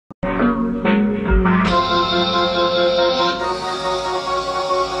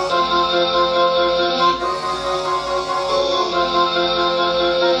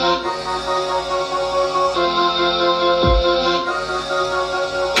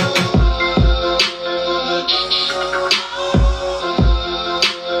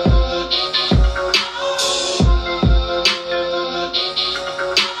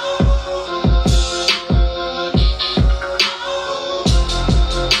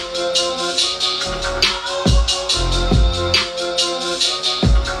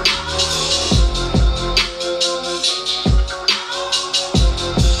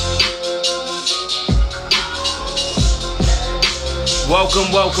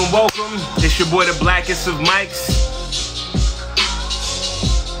Welcome. It's your boy, the blackest of mics.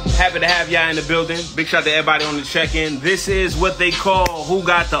 Happy to have y'all in the building. Big shout out to everybody on the check-in. This is what they call Who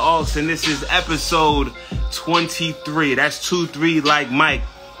Got the Aux, and this is episode 23. That's 2-3 like Mike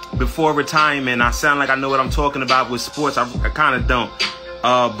before retirement. I sound like I know what I'm talking about with sports. I kind of don't.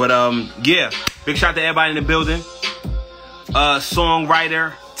 Yeah. Big shout out to everybody in the building.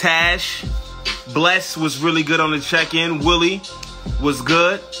 Songwriter Tash. Bless was really good on the check-in. Willie was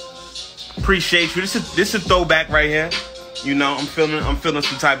good. Appreciate you. This a throwback right here. You know, I'm feeling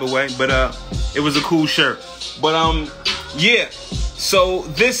some type of way, but it was a cool shirt. But yeah. So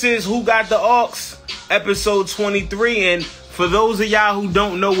this is Who Got the Aux, episode 23. And for those of y'all who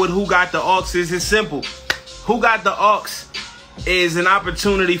don't know what Who Got the Aux is, it's simple. Who Got the Aux is an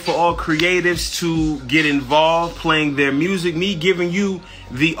opportunity for all creatives to get involved playing their music. Me giving you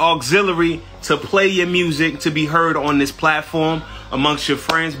the auxiliary to play your music, to be heard on this platform amongst your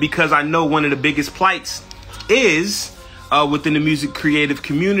friends, because I know one of the biggest plights is within the music creative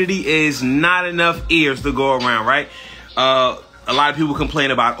community is not enough ears to go around, right? A lot of people complain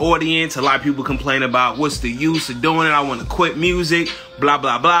about audience. A lot of people complain about what's the use of doing it. I want to quit music, blah,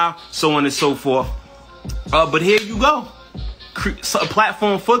 blah, blah, so on and so forth. But here you go. A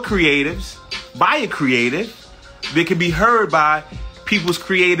platform for creatives, by a creative, that can be heard by people's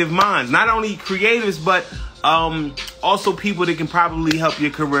creative minds. Not only creatives, but also people that can probably help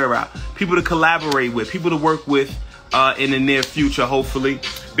your career out. People to collaborate with, people to work with in the near future, hopefully.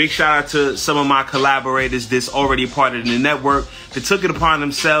 Big shout out to some of my collaborators that's already part of the network that took it upon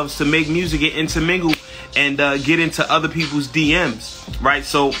themselves to make music and intermingle and get into other people's DMs, right?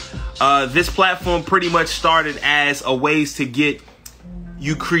 So this platform pretty much started as a ways to get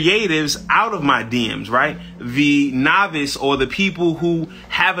you creatives out of my DMs, right? The novice or the people who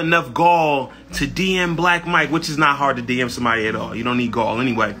have enough gall to DM DaBlackMic, which is not hard to DM somebody at all. You don't need gall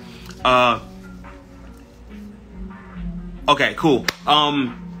anyway. Okay, cool.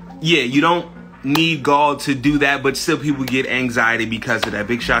 Yeah, you don't need gall to do that, but still people get anxiety because of that.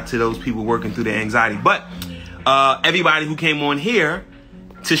 Big shout to those people working through the anxiety. But everybody who came on here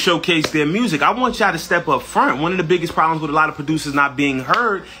to showcase their music, I want y'all to step up front. One of the biggest problems with a lot of producers not being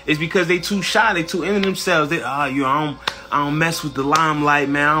heard is because they too shy, they too into themselves. They, I don't mess with the limelight,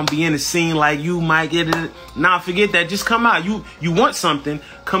 man. I don't be in the scene like you might get it. Nah, forget that. Just come out. You want something,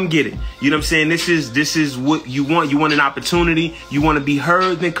 come get it. You know what I'm saying? This is what you want. You want an opportunity. You want to be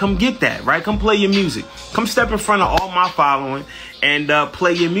heard, then come get that, right? Come play your music. Come step in front of all my following and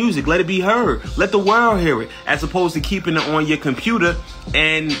play your music. Let it be heard. Let the world hear it, as opposed to keeping it on your computer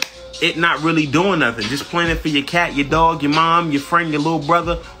and it not really doing nothing. Just playing it for your cat, your dog, your mom, your friend, your little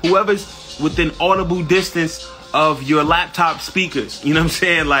brother, whoever's within audible distance of your laptop speakers. You know what I'm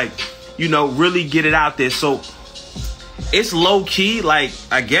saying? Like, you know, really get it out there. So it's low key. Like,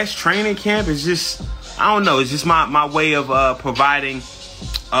 I guess training camp is just, I don't know. It's just my way of providing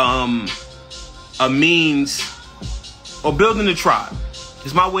a means or building a tribe.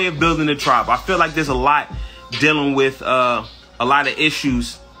 It's my way of building a tribe. I feel like there's a lot dealing with a lot of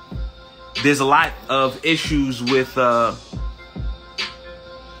issues. There's a lot of issues with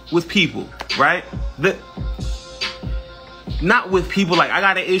people, right? Not with people, like, I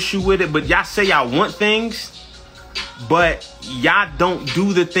got an issue with it, but y'all say y'all want things, but y'all don't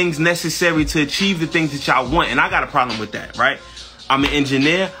do the things necessary to achieve the things that y'all want. And I got a problem with that, right? I'm an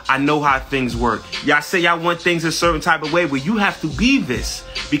engineer. I know how things work. Y'all say y'all want things a certain type of way, but you have to be this,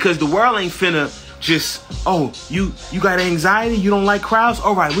 because the world ain't finna just, oh, you got anxiety, you don't like crowds?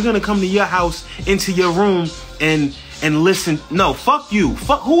 All right, we're gonna come to your house, into your room, and listen. No, fuck you.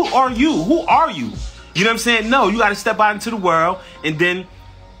 Fuck, who are you? Who are you? You know what I'm saying? No, you gotta step out into the world and then,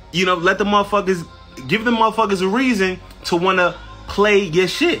 you know, let the motherfuckers, give the motherfuckers a reason to wanna play your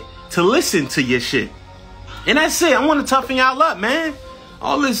shit, to listen to your shit. And that's it. I wanna toughen y'all up, man.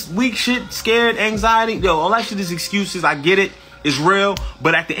 All this weak shit, scared, anxiety, yo, all that shit is excuses. I get it. It's real.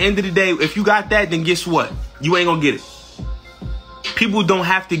 But at the end of the day, if you got that, then guess what? You ain't gonna get it. People don't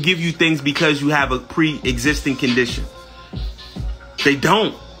have to give you things because you have a pre-existing condition. They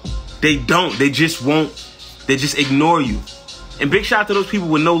don't. They don't. They just won't. They just ignore you. And big shout out to those people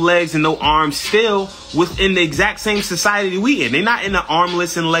with no legs and no arms still within the exact same society we in. They're not in an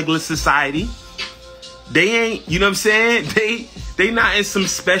armless and legless society. They ain't, you know what I'm saying? They not in some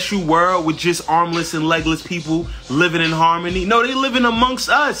special world with just armless and legless people living in harmony. No, they living amongst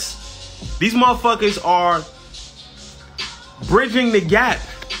us. These motherfuckers are bridging the gap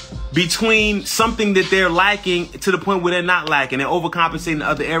between something that they're lacking to the point where they're not lacking. They're overcompensating in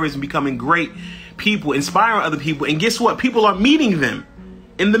other areas and becoming great people, inspiring other people. And guess what? People are meeting them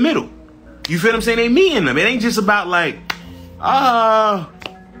in the middle. You feel what I'm saying? They meeting them. It ain't just about like,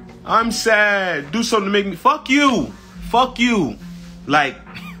 I'm sad. Do something to make me. Fuck you. Fuck you. Like,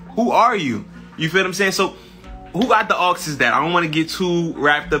 who are you? You feel what I'm saying? So, who got the aux is that? I don't want to get too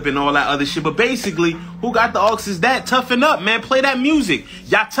wrapped up in all that other shit. But basically, who got the aux is that? Toughen up, man. Play that music.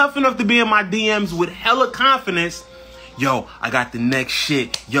 Y'all tough enough to be in my DMs with hella confidence. Yo, I got the next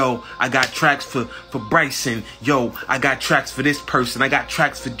shit. Yo, I got tracks for Bryson. Yo, I got tracks for this person. I got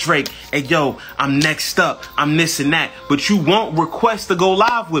tracks for Drake. Hey, yo, I'm next up. I'm this and that. But you won't request to go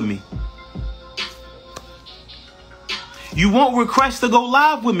live with me. You won't request to go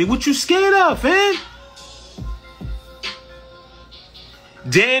live with me. What you scared of, man?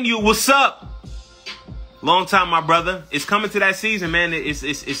 Daniel, what's up? Long time, my brother. It's coming to that season, man.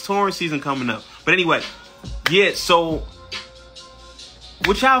 It's touring season coming up. But anyway, yeah, so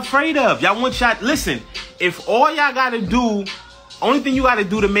what y'all afraid of? Y'all want y'all, listen, if all y'all gotta do, only thing you gotta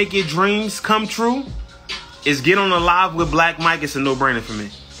do to make your dreams come true is get on a live with DaBlackMic. It's a no-brainer for me.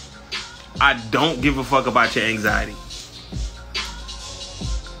 I don't give a fuck about your anxiety.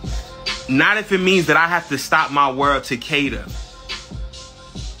 Not if it means that I have to stop my world to cater.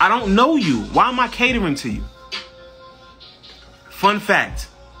 I don't know you. Why am I catering to you? Fun fact.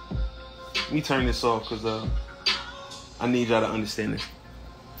 Let me turn this off because I need y'all to understand this.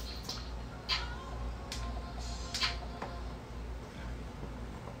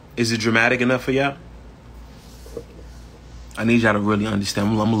 Is it dramatic enough for y'all? I need y'all to really understand.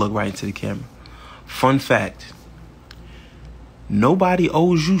 I'm going to look right into the camera. Fun fact. Nobody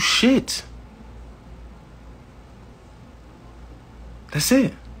owes you shit. That's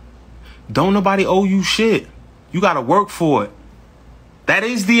it. Don't nobody owe you shit. You got to work for it. That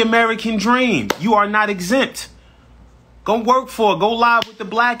is the American dream. You are not exempt. Go work for it. Go live with the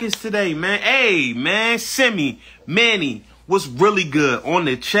Blackest today, man. Hey, man, Simi, Manny, what's really good on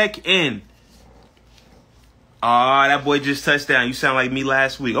the check-in? Ah, that boy just touchdown. You sound like me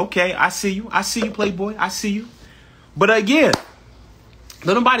last week. Okay, I see you. I see you, Playboy. I see you. But yeah,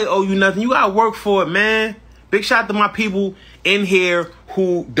 don't nobody owe you nothing. You got to work for it, man. Big shout out to my people in here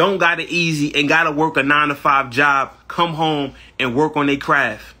who don't got it easy and got to work a 9-to-5 job, come home and work on their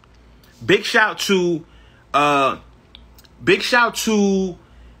craft. Big shout to my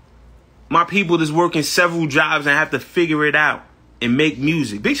people that's working several jobs and have to figure it out and make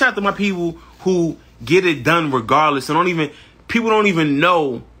music. Big shout out to my people who get it done regardless and people don't even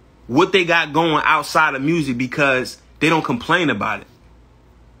know what they got going outside of music because they don't complain about it.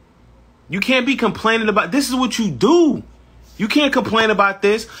 You can't be complaining about, this is what you do. You can't complain about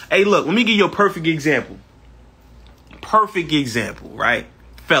this. Hey, look, let me give you a perfect example. Perfect example, right?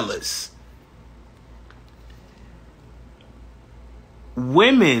 Fellas.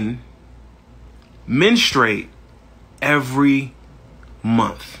 Women menstruate every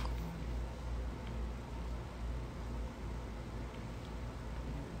month.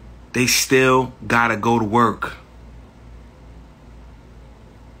 They still gotta go to work.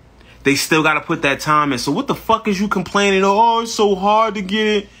 They still got to put that time in. So what the fuck is you complaining? Oh, it's so hard to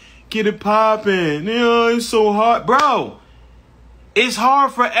get it popping. You know, it's so hard. Bro, it's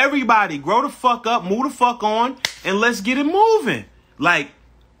hard for everybody. Grow the fuck up, move the fuck on, and let's get it moving. Like,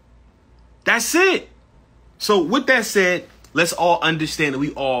 that's it. So with that said, let's all understand that we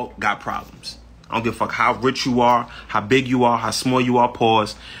all got problems. I don't give a fuck how rich you are, how big you are, how small you are,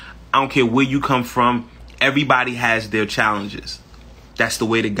 pause. I don't care where you come from. Everybody has their challenges. That's the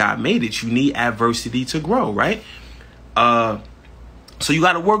way that God made it. You need adversity to grow, right? So you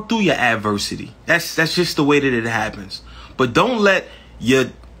got to work through your adversity. That's just the way that it happens. But don't let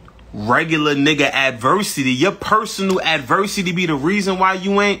your regular nigga adversity, your personal adversity be the reason why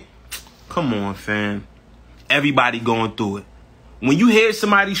you ain't. Come on, fam. Everybody going through it. When you hear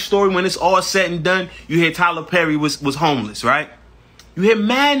somebody's story, when it's all said and done, you hear Tyler Perry was homeless, right? You hear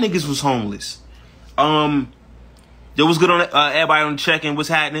mad niggas was homeless. Yo, what's good on everybody on the check-in? What's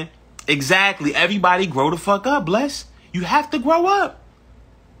happening? Exactly. Everybody grow the fuck up, bless. You have to grow up.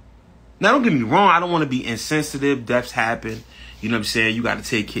 Now, don't get me wrong. I don't want to be insensitive. Deaths happen. You know what I'm saying? You got to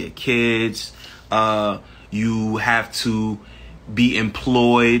take care of kids. You have to be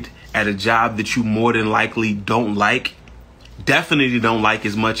employed at a job that you more than likely don't like. Definitely don't like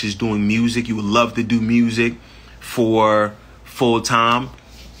as much as doing music. You would love to do music for full time.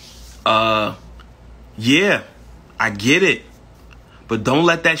 Yeah, I get it. But don't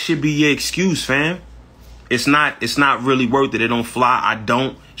let that shit be your excuse, fam. It's not really worth it. It don't fly. I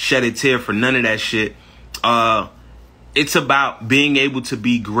don't shed a tear for none of that shit. It's about being able to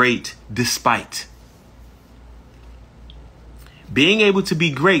be great despite. Being able to be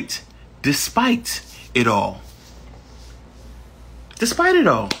great despite it all. Despite it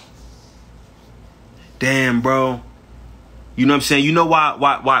all. Damn, bro. You know what I'm saying? You know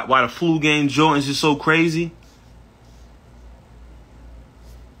why the flu game Jordans is so crazy?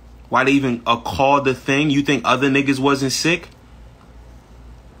 Why they even called the thing? You think other niggas wasn't sick?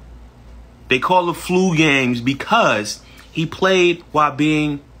 They call the flu games because he played while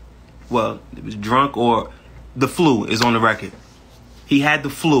being, well, it was drunk, or the flu is on the record. He had the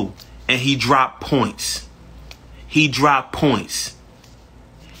flu and he dropped points. He dropped points.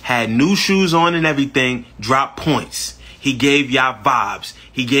 Had new shoes on and everything, dropped points. He gave y'all vibes.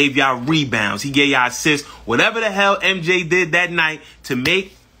 He gave y'all rebounds. He gave y'all assists. Whatever the hell MJ did that night to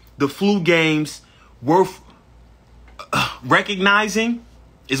make the flu games worth recognizing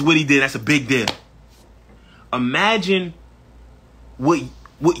is what he did. That's a big deal. Imagine what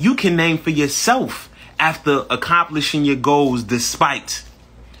you can name for yourself after accomplishing your goals despite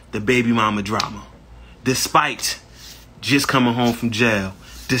the baby mama drama, despite just coming home from jail,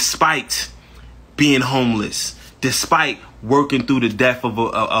 despite being homeless, despite working through the death of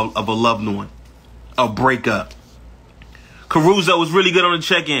a loved one, a breakup. Caruso was really good on the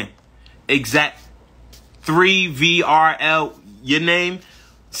check-in. Exact 3VRL, your name.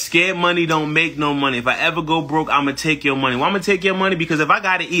 Scared money don't make no money. If I ever go broke, I'm going to take your money. Why I'm going to take your money? Because if I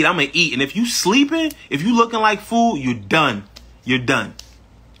got to eat, I'm going to eat. And if you sleeping, if you looking like food, you're done. You're done.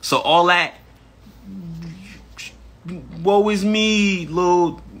 So all that, woe is me,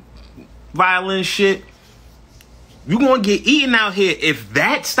 little violent shit, you going to get eaten out here. If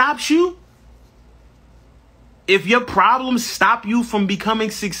that stops you, if your problems stop you from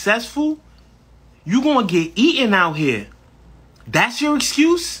becoming successful, you going to get eaten out here. That's your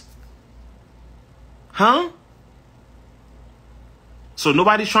excuse? Huh? So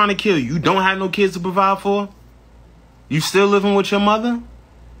nobody's trying to kill you. You don't have no kids to provide for? You still living with your mother?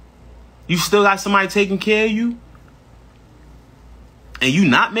 You still got somebody taking care of you? And you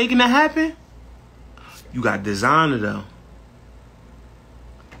not making that happen? You got designer though.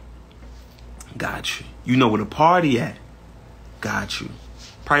 Got you. You know where the party at. Got you.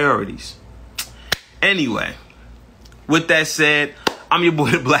 Priorities. Anyway, with that said, I'm your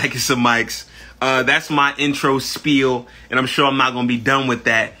boy, the Blackest of Mics. That's my intro spiel, and I'm sure I'm not gonna be done with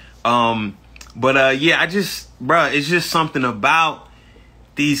that. Yeah, it's just something about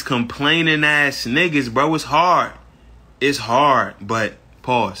these complaining ass niggas, bro. It's hard. It's hard, but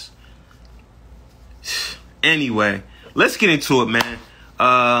pause. Anyway, let's get into it, man.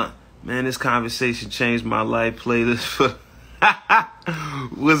 Man, this conversation changed my life. Playlist.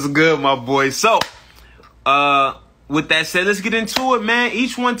 What's good, my boy? So, with that said, let's get into it, man.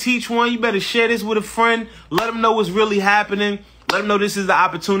 Each one teach one. You better share this with a friend. Let them know what's really happening. Let them know this is the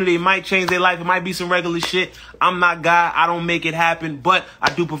opportunity. It might change their life. It might be some regular shit. I'm not God. I don't make it happen. But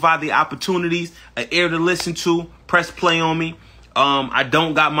I do provide the opportunities, an ear to listen to. Press play on me. I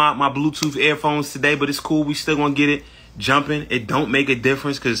don't got my Bluetooth earphones today, but it's cool. We still gonna get it jumping. It don't make a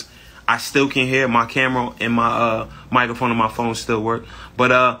difference because I still can hear my camera and my microphone on my phone still work.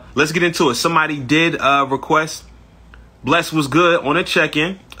 But let's get into it. Somebody did request Bless was good on a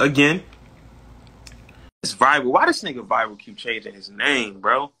check-in again. It's Viral. Why this nigga Viral keep changing his name,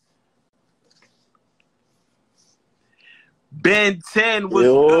 bro? Ben 10 was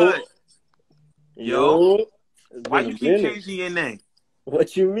good. Yo. Why you keep changing your name?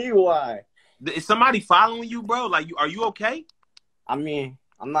 What you mean, why? Is somebody following you, bro? Like, are you okay? I mean,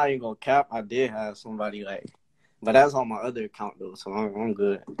 I'm not even gonna cap. I did have somebody but that's on my other account though, so I'm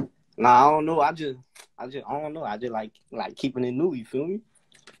good. Nah, I don't know. I don't know. I just like keeping it new. You feel me?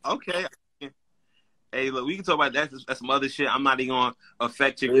 Okay. Hey, look, we can talk about that. That's some other shit. I'm not even gonna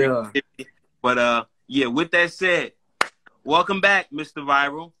affect your creativity. But yeah. With that said, welcome back, Mr.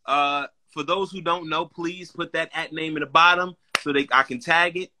 Viral. For those who don't know, please put that @ name in the bottom so I can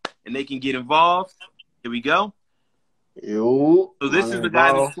tag it and they can get involved. Here we go. Yo. So this is the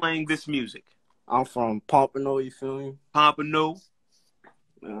guy that's playing this music. I'm from Pompano, you feel me? Pompano.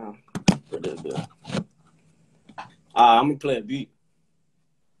 I'm gonna play a beat.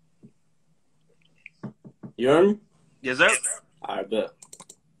 You heard me? Yes, sir. I bet.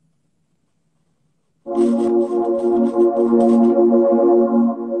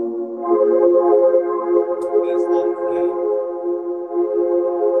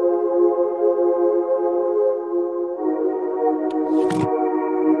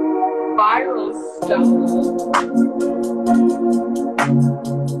 Viral stuff.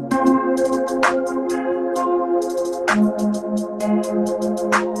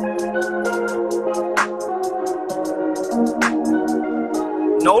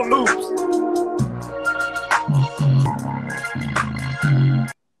 No loops.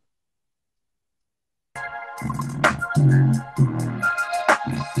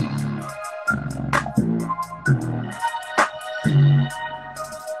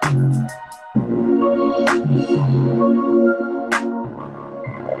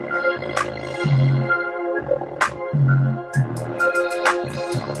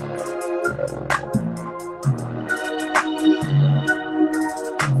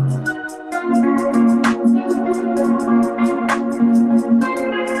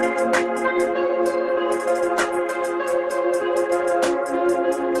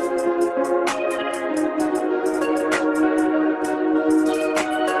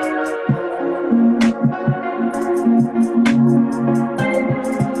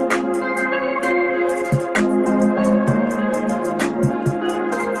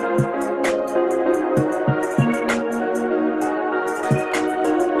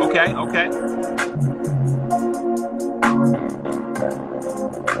 Okay.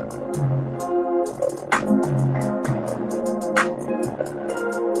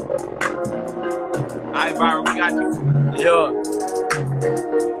 All right, Viral, we got you. Yeah.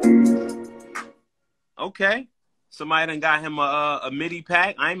 Okay. Somebody done got him a MIDI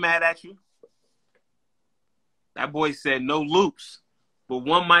pack. I ain't mad at you. That boy said no loops, but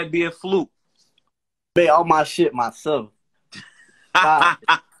one might be a fluke. Made all my shit myself.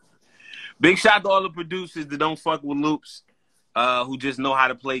 Big shout to all the producers that don't fuck with loops, who just know how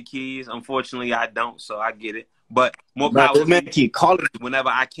to play keys. Unfortunately, I don't, so I get it. But more power to me. Keep calling. Whenever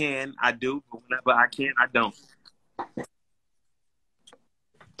I can, I do. But whenever I can't, I don't.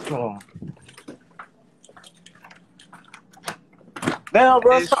 Oh. Damn,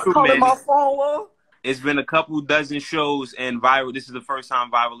 bro, It's stop true, calling man. my phone, bro. It's been a couple dozen shows, and Viral, this is the first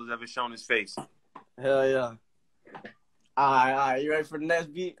time Viral has ever shown his face. Hell yeah. All right. You ready for the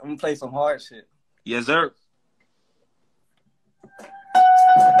next beat? I'm gonna play some hard shit. Yes, sir.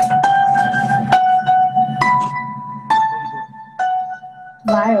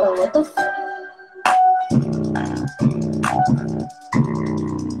 Viral, what the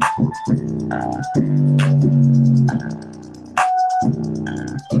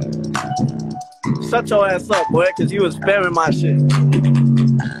Shut your ass up, boy, because you was spamming my shit.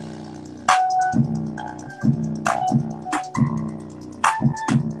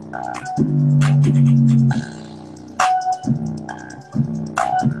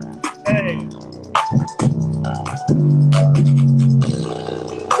 Hey.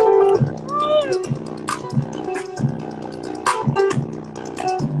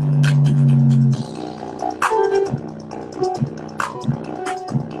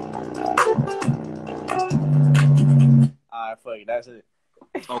 Alright, fuck it, that's it.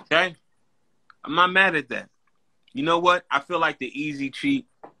 Okay. I'm not mad at that. You know what? I feel like the easy cheat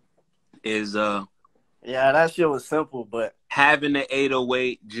is Yeah, that shit was simple, but having the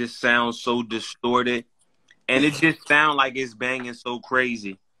 808 just sounds so distorted, and it just sounds like it's banging so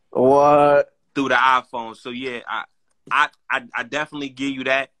crazy what? through the iPhone. So yeah, I definitely give you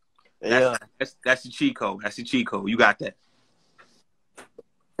that. That's the cheat code. That's the cheat code. You got that.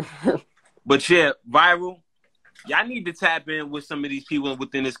 But yeah, Viral, y'all need to tap in with some of these people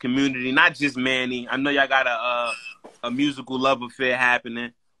within this community, not just Manny. I know y'all got a musical love affair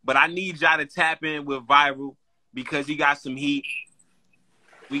happening, but I need y'all to tap in with Viral because he got some heat.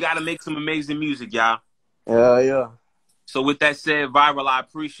 We got to make some amazing music, y'all. Yeah. So with that said, Viral, I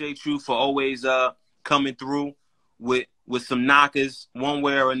appreciate you for always coming through with some knockers one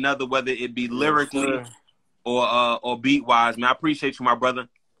way or another, whether it be lyrically or beat wise. Man, I appreciate you, my brother.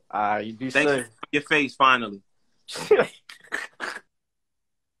 You be Thanks safe. for your face finally.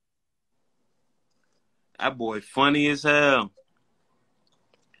 That boy funny as hell.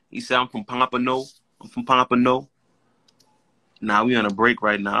 He said, I'm from Pompano. Nah, we on a break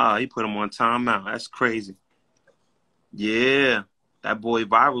right now. He put him on timeout. That's crazy. Yeah. That boy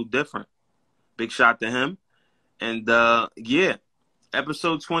Viral different. Big shout to him. And yeah.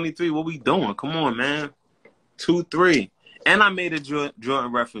 Episode 23, what we doing? Come on, man. 2-3. And I made a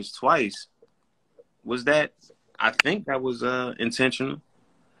Jordan reference twice. Was that? I think that was intentional.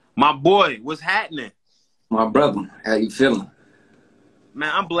 My boy, what's happening? My brother, how you feeling? Man,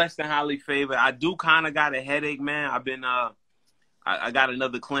 I'm blessed and highly favored. I do kind of got a headache, man. I've been I got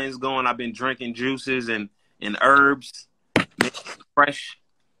another cleanse going. I've been drinking juices and herbs, fresh,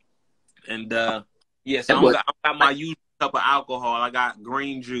 and yeah. So I got my usual cup of alcohol. I got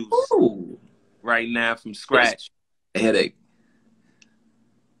green juice right now from scratch. Headache.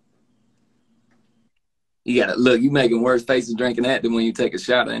 You gotta look. You making worse faces drinking that than when you take a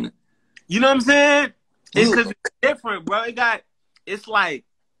shot, ain't it? You know what I'm saying? It's because it's different, bro. It's like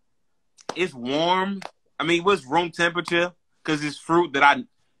it's warm. I mean, what's room temperature? Because it's fruit that I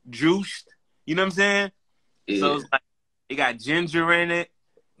juiced. You know what I'm saying? Yeah. So it's like it got ginger in it.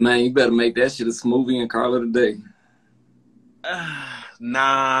 Man, you better make that shit a smoothie and call it a day.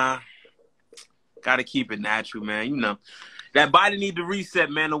 Nah. Gotta keep it natural, man. You know. That body need to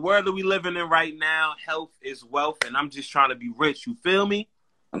reset, man. The world that we living in right now, health is wealth, and I'm just trying to be rich. You feel me?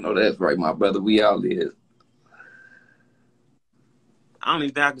 I know that's right, my brother. We all is. I don't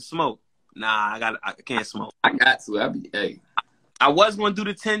even think I can smoke. Nah, I can't smoke. I got to. Hey. I was gonna do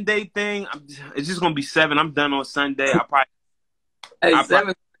the 10-day thing. It's just gonna be 7. I'm done on Sunday.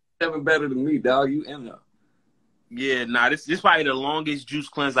 Seven better than me, dog. You in there? Yeah, nah. This probably the longest juice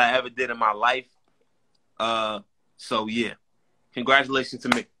cleanse I ever did in my life. So yeah, congratulations to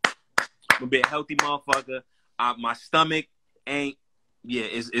me. I'm a bit healthy, motherfucker. My stomach ain't. Yeah,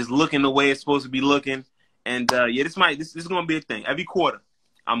 is looking the way it's supposed to be looking, and yeah, this is gonna be a thing. Every quarter,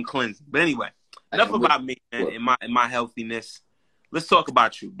 I'm cleansing. But anyway, enough about me and my healthiness. Let's talk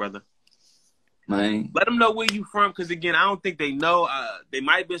about you, brother. Man. Let them know where you from, because again, I don't think they know. They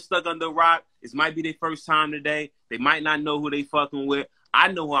might have been stuck under a rock. It might be their first time today. They might not know who they fucking with.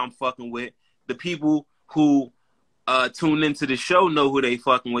 I know who I'm fucking with. The people who tune into the show know who they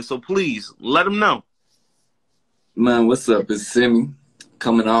fucking with. So please, let them know. Man, what's up? It's Simi.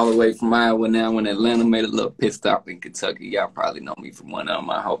 Coming all the way from Iowa now. When Atlanta made a little pit stop in Kentucky, y'all probably know me from one of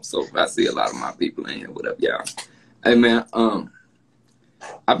them. I hope so. I see a lot of my people in here. What up, y'all? Hey, man.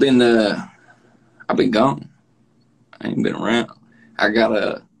 I've been gone. I ain't been around.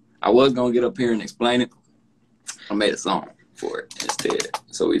 I was gonna get up here and explain it. I made a song for it instead.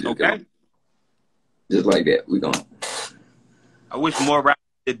 So we just go. Just like that. We going. I wish more rappers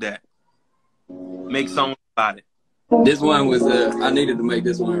did that. Make songs about it. This one was I needed to make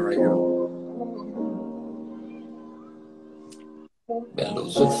this one right here. Been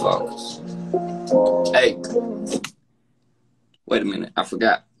losing focus. Hey. Wait a minute, I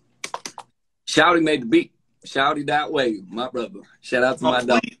forgot. Shouty made the beat. Shouty.wave, my brother. Shout out to my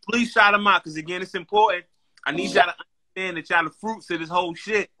dog. Please shout him out, because again, it's important. I need y'all to understand that y'all the fruits of this whole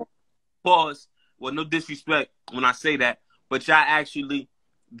shit. Pause. Well, no disrespect when I say that, but y'all actually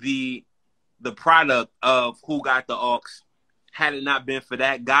the product of who got the aux. Had it not been for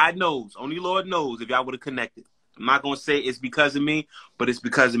that, God knows, only Lord knows if y'all would have connected. I'm not gonna say it's because of me, but it's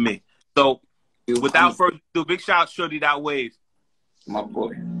because of me. So, without further ado, big shout out Shorty.wave. My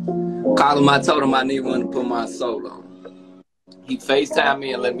boy. Call him, I told him I need one to put my soul on. He FaceTimed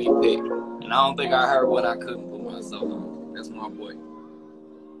me and let me pick. And I don't think I heard what I couldn't put my soul on. That's my boy.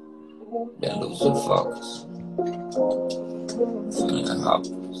 Been losing focus. Feeling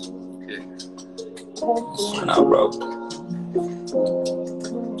hopeless. Okay. That's when I wrote.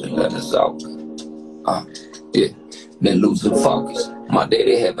 Just let us out. Yeah. Been losing focus. My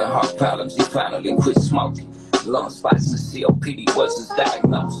daddy having heart problems. He finally quit smoking. Lung spots and COPD was his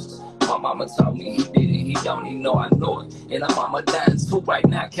diagnosis. My mama told me he did it, he don't even know I know it. And my mama dying too right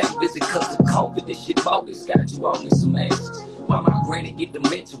now, can't visit cause of COVID. This shit bogus, got you on me some answers. Why my granny get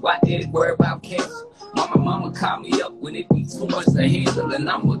dementia, why daddy worry about cancer? Why my mama called me up when it be too much to handle. And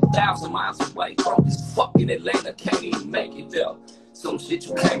I'm 1,000 miles away, broke as fuck in Atlanta, can't even make it there. Some shit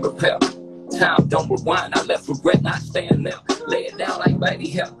you can't repair. Time don't rewind, I left regret not staying there. Lay it down like baby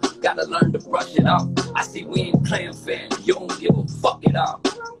hell, gotta learn to brush it off. I see we ain't playing fair, you don't give a fuck it all.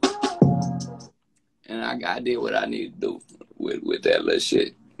 And I did what I need to do with that little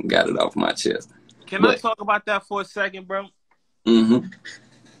shit. Got it off my chest. Can I talk about that for a second, bro? Mm-hmm.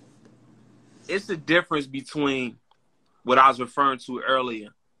 It's the difference between what I was referring to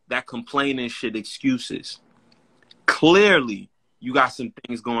earlier, that complaining shit, excuses. Clearly, you got some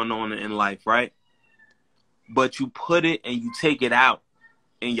things going on in life, right? But you put it and you take it out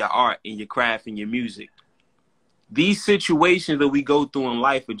in your art, in your craft, in your music. These situations that we go through in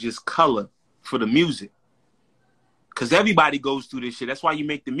life are just color for the music. Because everybody goes through this shit. That's why you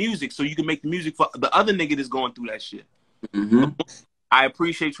make the music, so you can make the music for the other nigga that's going through that shit. Mm-hmm. I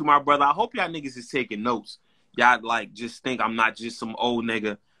appreciate you, my brother. I hope y'all niggas is taking notes. Y'all, like, just think I'm not just some old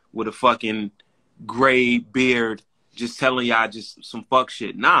nigga with a fucking gray beard just telling y'all just some fuck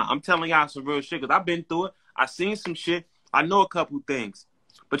shit. Nah, I'm telling y'all some real shit because I've been through it. I seen some shit. I know a couple things,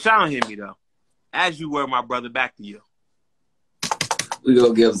 but y'all don't hear me though. As you were, my brother, back to you. We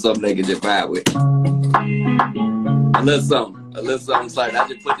gonna give something they can get vibe with. A little something. Sorry, I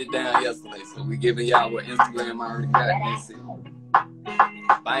just put it down yesterday, so we giving y'all what Instagram already got. That's it.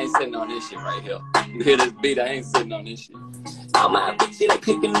 I ain't sitting on this shit right here. You hear this beat? I ain't sitting on this shit. I'm out, bitch, they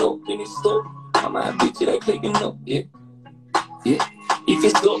clicking up in the store. I'm out, bitch, they clicking up, yeah. Yeah. If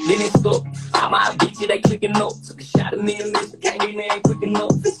it's up, then it's up. I'm out, bitch, they clicking up. Took a shot of me and this, can't get there, quick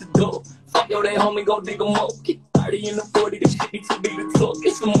enough. It's a dope. Fuck yo, that homie, go dig 'em up. Get 30 in the 40, this shit be too big to talk.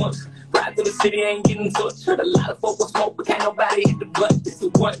 It's so much. Ride through the city, ain't getting touched. Heard a lot of folk smoke, but can't nobody hit the butt. This is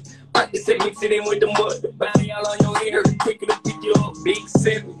what. Practice it, mix it in with the mud. The body all on your ear, quicker to pick you up. Big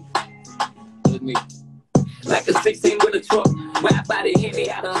 7. With me. Like a 16 with a truck. Ride by the hit me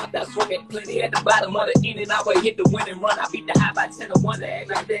out of that swing at plenty at the bottom of the end. And I would hit the win and run. I beat the high by 10 or 1 to act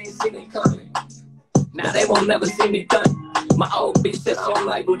like they ain't seen it coming. Now they won't never see me done. My old bitch said I'm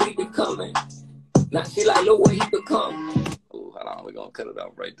like, but he be coming. Now she like, look what he become. Oh, hold on, we're gonna cut it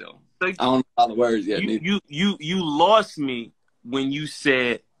off right there. I don't know all the words yet. You lost me when you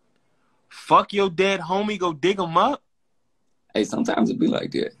said, fuck your dead homie, go dig him up. Hey, sometimes it be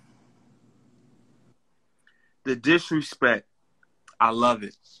like that. The disrespect, I love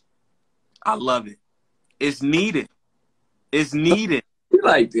it. I love it. It's needed. It's needed. Be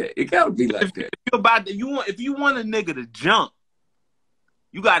like that. It gotta be like that. If you want a nigga to jump,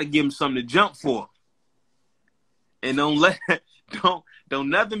 you gotta give him something to jump for. And don't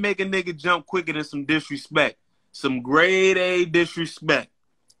nothing make a nigga jump quicker than some disrespect. Some grade A disrespect.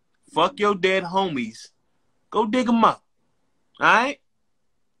 Fuck your dead homies. Go dig them up. Alright?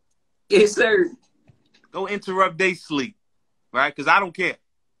 Yes, sir. Go interrupt their sleep. Right? Because I don't care.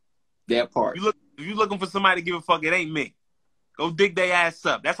 That part. If you looking for somebody to give a fuck, it ain't me. Go dig their ass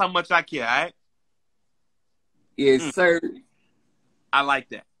up. That's how much I care, alright? Yes, sir. I like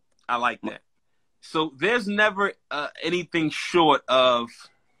that. I like that. So there's never anything short of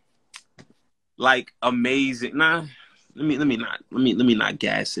like amazing. Nah, let me not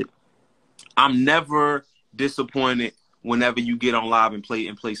gas it. I'm never disappointed whenever you get on live and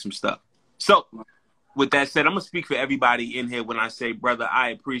play some stuff. So with that said, I'm gonna speak for everybody in here when I say, brother, I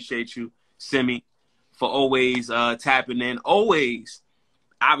appreciate you, Simi, for always tapping in, always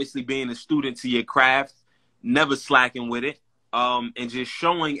obviously being a student to your craft, never slacking with it. And just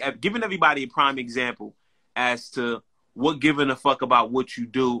giving everybody a prime example as to what giving a fuck about what you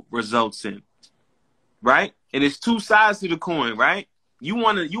do results in, right? And it's two sides to the coin, right? You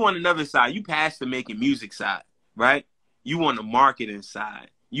want another side. You pass the making music side, right? You want the marketing side.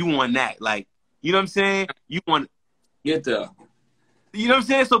 You want that, like, you know what I'm saying? You want get there. You know what I'm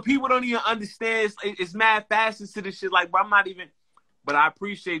saying? So people don't even understand. It's mad facets to this shit. Like, but I'm not even. But I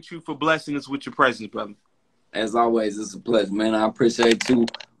appreciate you for blessing us with your presence, brother. As always, it's a pleasure, man. I appreciate you.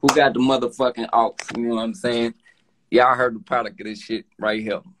 Who got the motherfucking aux? You know what I'm saying? Y'all heard the product of this shit right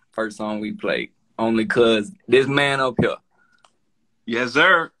here. First song we played. Only cause this man up here. Yes,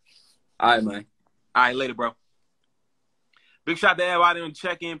 sir. All right, man. All right, later, bro. Big shout to everybody on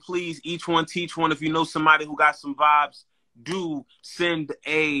check-in. Please, each one teach one. If you know somebody who got some vibes, do send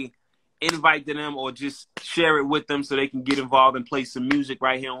a invite to them or just share it with them so they can get involved and play some music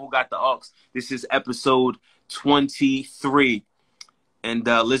right here on Who Got the Aux. This is episode 23. And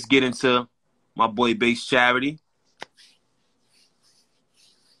let's get into my boy Bass Charity.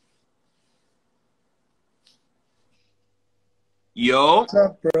 Yo. What's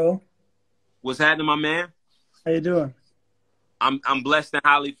up, bro? What's happening, my man? How you doing? I'm blessed and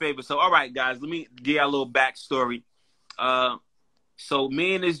highly favored. So, all right, guys, let me give you a little backstory. So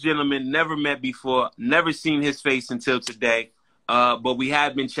me and this gentleman never met before, never seen his face until today. But we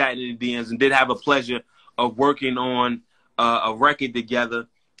have been chatting in the DMs and did have a pleasure of working on a record together.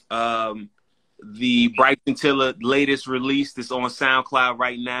 The Bryson Tiller latest release that's on SoundCloud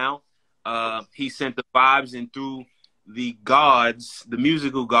right now. He sent the vibes, and through the gods, the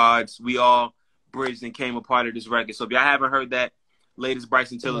musical gods, we all bridged and came a part of this record. So if y'all haven't heard that latest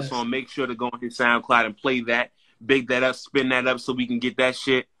Bryson Tiller song, make sure to go on his SoundCloud and play that, big that up, spin that up so we can get that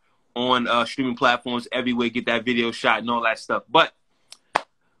shit on streaming platforms everywhere, get that video shot and all that stuff. But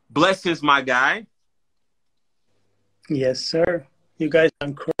blessings, my guy. Yes, sir. You guys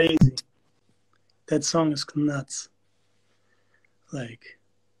are crazy. That song is nuts. Like,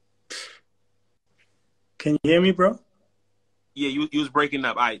 can you hear me, bro? Yeah, you was breaking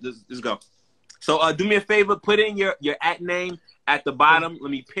up. All right, let's go. So do me a favor, put in your @ name at the bottom.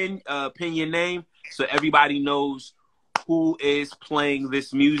 Let me pin your name so everybody knows who is playing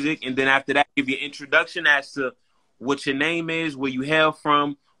this music. And then after that, give your introduction as to what your name is, where you hail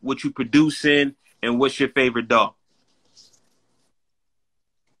from, what you producing, and what's your favorite dog.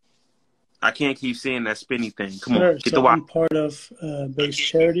 I can't keep seeing that spinny thing. Come on, Sure. get the So wire. I'm part of Base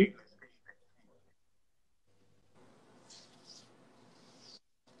Charity.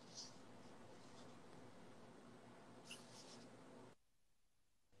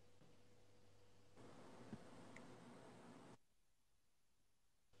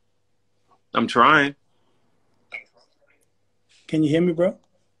 I'm trying. Can you hear me, bro?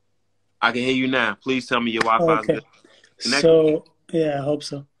 I can hear you now. Please tell me your Wi-Fi is Okay. good. Connect. So, yeah, I hope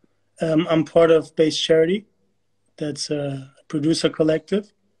so. I'm part of Base Charity. That's a producer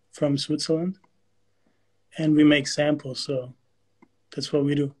collective from Switzerland. And we make samples, so that's what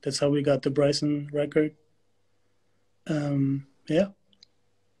we do. That's how we got the Bryson record. Yeah.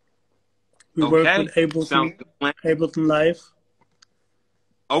 We work Okay. with Sounds good. Ableton Live.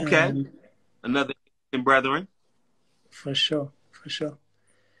 Okay. And Another brethren. for sure, for sure.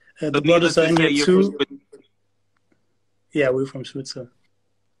 So The needless brothers are to in say, here you're too. from. Yeah, we're from Switzerland.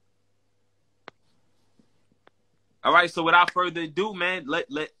 All right. So without further ado, man,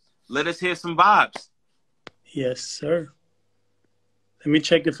 let us hear some vibes. Yes, sir. Let me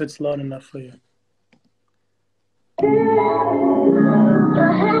check if it's loud enough for you.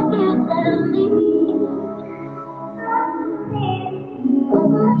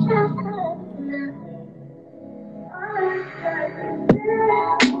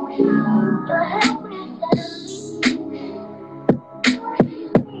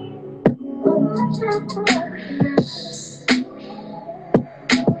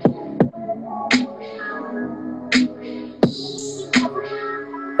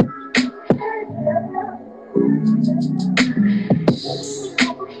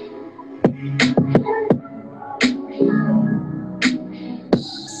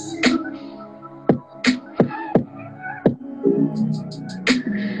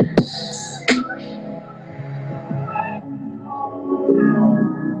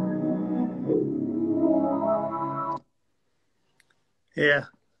 Yeah.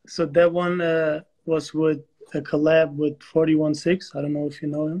 So that one was with a collab with 41.6. I don't know if you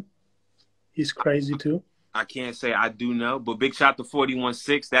know him. He's crazy too. I can't say I do know, but big shout to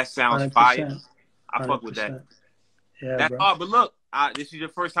 41.6. That sounds 100%. fire. I fuck with that. Yeah, That's bro. hard. But look, this is your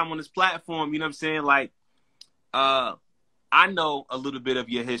first time on this platform. You know what I'm saying? Like, I know a little bit of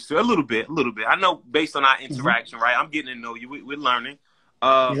your history. A little bit. I know based on our interaction, right? I'm getting to know you. We're learning.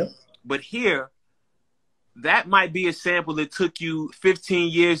 Yep. But here, that might be a sample that took you 15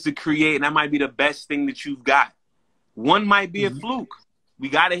 years to create, and that might be the best thing that you've got. One might be a fluke. We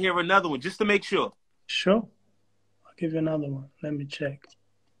got to hear another one just to make sure. Sure. I'll give you another one. Let me check.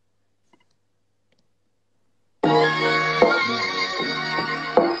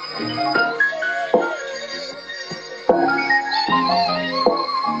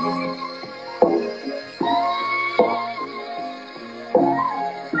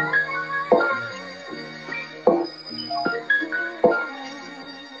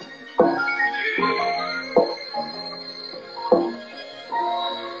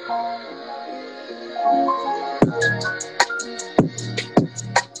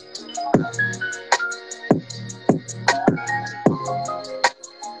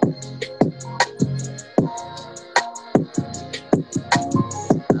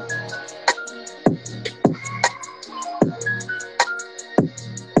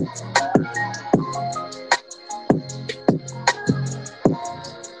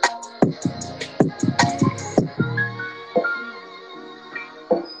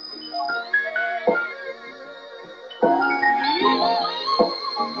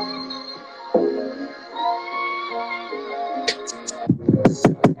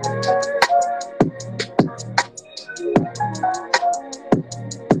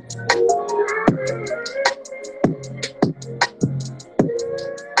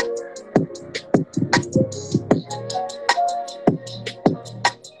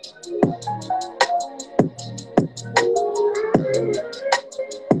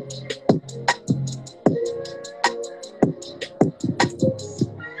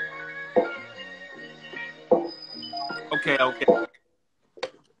 Okay.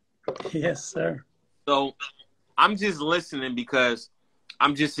 Yes, sir. So I'm just listening because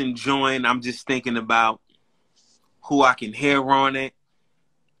I'm just enjoying. I'm just thinking about who I can hear on it.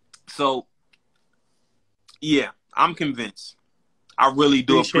 So, yeah, I'm convinced. I really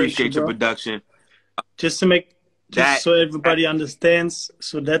do appreciate your production. Just so everybody understands,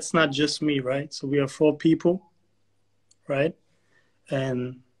 so that's not just me, right? So we are 4 people, right?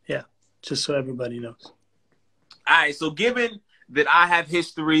 And yeah, just so everybody knows. All right, so given that I have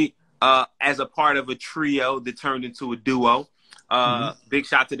history as a part of a trio that turned into a duo, big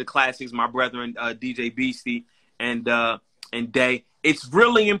shout to the classics, my brethren, DJ Beastie and Day. It's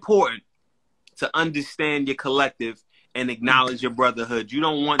really important to understand your collective and acknowledge your brotherhood. You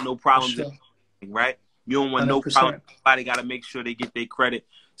don't want no problems, sure. right? You don't want no 100%. problems. Everybody got to make sure they get their credit.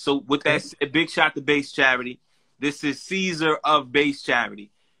 So with that said, big shout to Bass Charity. This is Caesar of Bass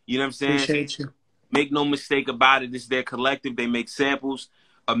Charity. You know what I'm saying? Appreciate you. Make no mistake about it. It's their collective. They make samples.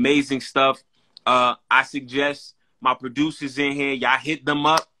 Amazing stuff. I suggest my producers in here, y'all hit them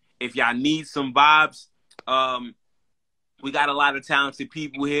up if y'all need some vibes. We got a lot of talented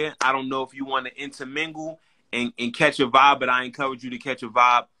people here. I don't know if you want to intermingle and catch a vibe, but I encourage you to catch a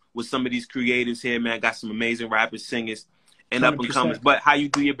vibe with some of these creatives here, man. Got some amazing rappers, singers, and 100%. up and comers. But how you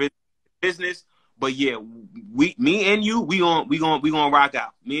do your business. But yeah, me and you, we gonna rock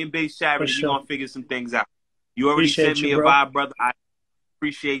out. Me and Bass Charity, we gonna figure some things out. You already Appreciate sent me you, a bro. vibe, brother. I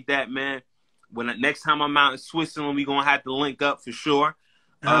appreciate that, man. When next time I'm out in Switzerland, we gonna have to link up for sure.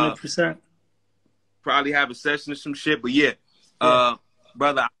 100%. Probably have a session or some shit. But yeah,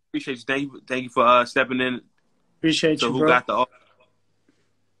 brother, I appreciate you. Thank you for stepping in. Appreciate you, Who bro. got the? All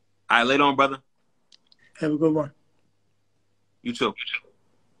right, later on, brother. Have a good one. You too.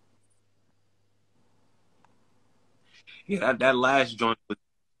 Yeah, that last joint was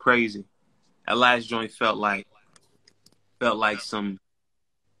crazy. That last joint felt like some,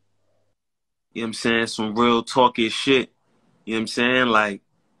 you know what I'm saying, some real talky shit. You know what I'm saying? Like,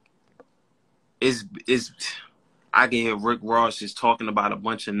 it's I can hear Rick Ross just talking about a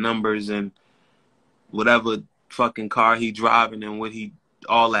bunch of numbers and whatever fucking car he driving and what he,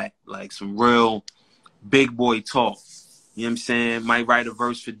 all that. Like some real big boy talk. You know what I'm saying? Might write a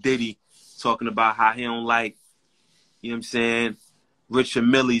verse for Diddy talking about how he don't like, you know what I'm saying, Richard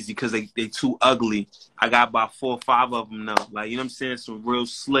Millies because they too ugly. I got about 4 or 5 of them now. Like, you know what I'm saying? Some real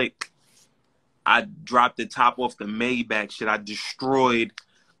slick. I dropped the top off the Maybach shit. I destroyed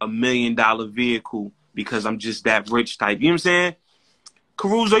 $1 million vehicle because I'm just that rich type. You know what I'm saying?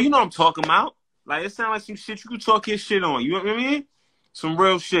 Caruso, you know what I'm talking about. Like, it sounds like some shit you could talk your shit on. You know what I mean? Some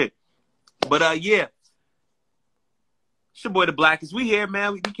real shit. But, yeah. It's your boy, The Blackest. We here,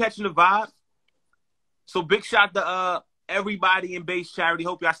 man. We catching the vibe. So big shout to everybody in Bass Charity.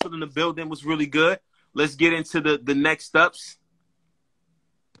 Hope y'all still in the building. Was really good. Let's get into the next ups.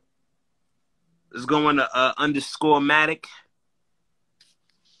 Let's go on to _Matic.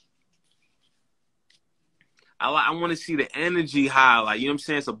 I want to see the energy high. Like, you know what I'm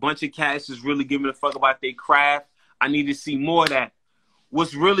saying? It's a bunch of cats just really giving a fuck about their craft. I need to see more of that.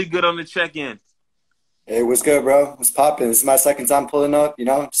 What's really good on the check-in? Hey, what's good, bro? What's poppin'? This is my second time pulling up, you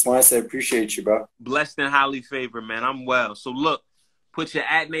know? Just want to say appreciate you, bro. Blessed and highly favored, man. I'm well. So, look, put your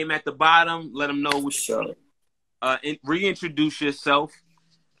ad name at the bottom. Let them know what Sure. Reintroduce yourself.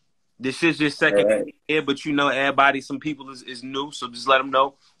 This is your second year, but you know everybody, some people is new, so just let them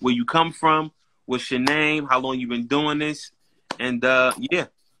know where you come from, what's your name, how long you been doing this, and yeah.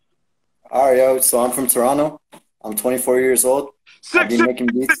 All right, yo. So I'm from Toronto. I'm 24 years old. I've been making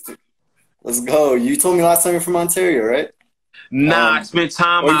beats. Let's go. You told me last time you're from Ontario, right? Nah, I spent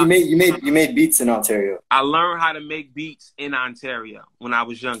time. Or you made beats in Ontario. I learned how to make beats in Ontario when I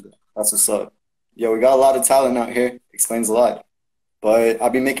was younger. That's what's up. Yeah, we got a lot of talent out here. Explains a lot. But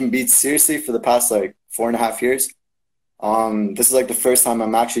I've been making beats seriously for the past like 4.5 years. This is like the first time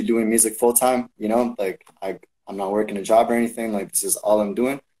I'm actually doing music full time. You know, like I'm not working a job or anything. Like this is all I'm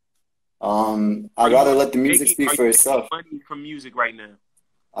doing. I'd rather let the music speak for itself. Money from music right now.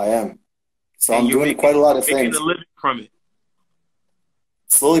 I am. So I'm doing quite a lot of things. Making a living from it.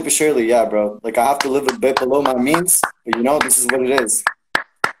 Slowly but surely, yeah, bro. Like I have to live a bit below my means, but you know, this is what it is.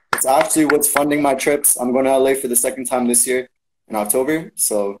 It's actually what's funding my trips. I'm going to LA for the second time this year in October.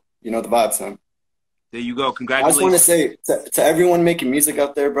 So, you know the vibes, man. There you go. Congratulations. I just want to say to everyone making music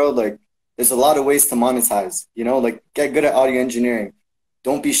out there, bro, like there's a lot of ways to monetize, you know, like get good at audio engineering.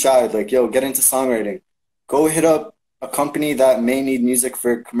 Don't be shy. Like, yo, get into songwriting. Go hit up a company that may need music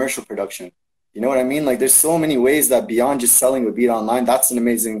for commercial production. You know what I mean? Like there's so many ways that beyond just selling a beat online, that's an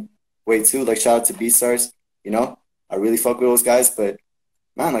amazing way too. Like shout out to BeatStars, you know, I really fuck with those guys, but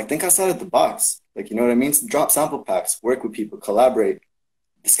man, like think outside of the box. Like, you know what I mean? Drop sample packs, work with people, collaborate.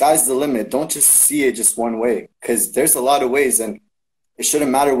 The sky's the limit. Don't just see it just one way because there's a lot of ways and it shouldn't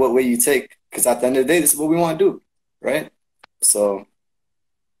matter what way you take because at the end of the day, this is what we want to do, right? So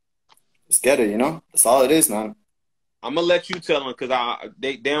just get it, you know? That's all it is, man. I'm gonna let you tell them because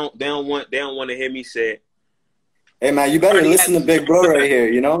they don't want to hear me say it. Hey man, you better listen to Big Bro right here.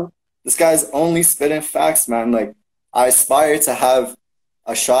 You know, this guy's only spitting facts, man. Like I aspire to have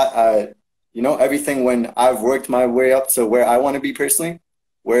a shot at, you know, everything when I've worked my way up to where I want to be personally.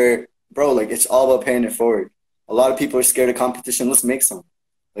 Where, bro, like it's all about paying it forward. A lot of people are scared of competition. Let's make some.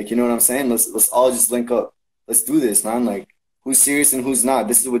 Like, you know what I'm saying? Let's all just link up. Let's do this, man. Like, who's serious and who's not?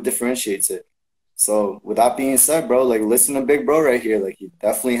 This is what differentiates it. So with that being said, bro, like listen to Big Bro right here. Like he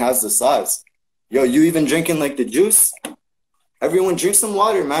definitely has the sauce. Yo, you even drinking like the juice? Everyone drink some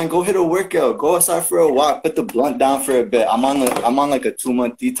water, man. Go hit a workout. Go outside for a walk. Put the blunt down for a bit. I'm on like a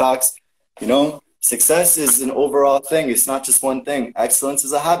 2-month detox. You know, success is an overall thing. It's not just one thing. Excellence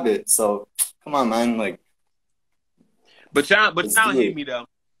is a habit. So come on, man. Like, But y'all hear me though.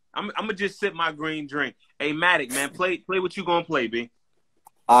 I'm gonna just sip my green drink. Hey, Matic, man, play what you gonna play, B.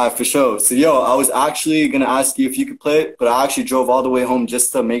 For sure. So yo, I was actually gonna ask you if you could play it, but I actually drove all the way home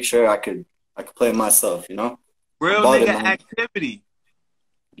just to make sure I could play it myself. You know. Real About nigga activity.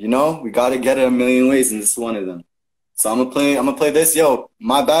 You know, we gotta get it a million ways, and this is one of them. So I'm gonna play this. Yo,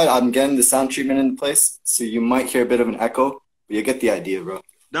 my bad. I'm getting the sound treatment in place, so you might hear a bit of an echo, but you get the idea, bro.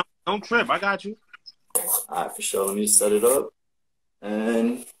 Don't trip. I got you. All right, for sure. Let me set it up.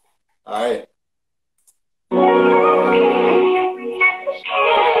 And all right.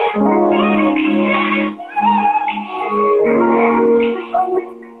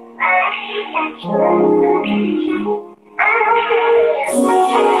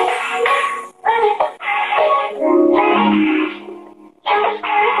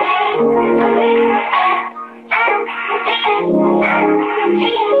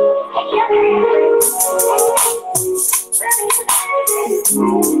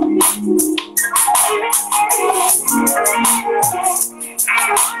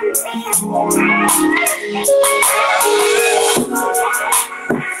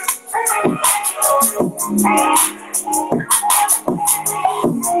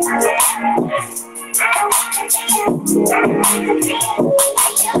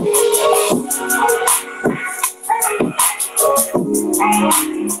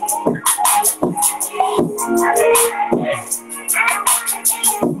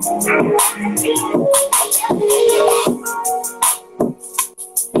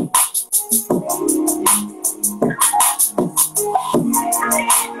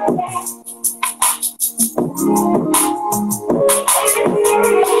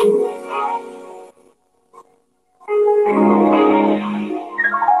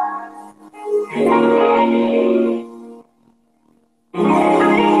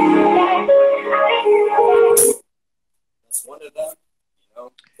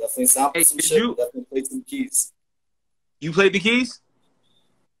 Hey, some shit. Definitely played some keys. You played the keys?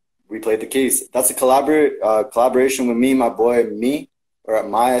 We played the keys. That's a collaboration with me, my boy,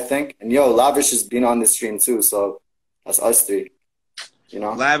 I think. And yo, Lavish has been on this stream too, so that's us three. You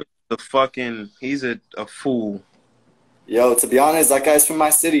know? Lavish, he's a fool. Yo, to be honest, that guy's from my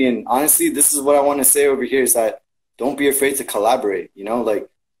city, and honestly, this is what I want to say over here is that don't be afraid to collaborate. You know, like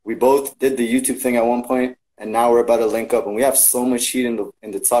we both did the YouTube thing at one point, and now we're about to link up, and we have so much heat in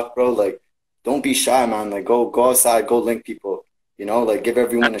the talk, bro. Like, don't be shy, man. Like, go outside, go link people. You know, like give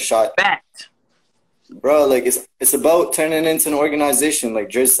everyone a shot. Fact. Bro, like it's about turning into an organization, like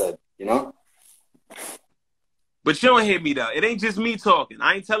Dre said. You know. But you don't hear me though. It ain't just me talking.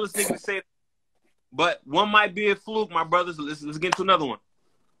 I ain't telling this nigga to say that. But one might be a fluke, my brothers. Let's get into another one.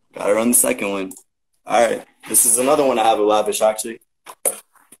 Gotta run the second one. All right. This is another one I have with Lavish, actually.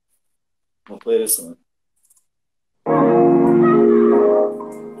 We'll play this one.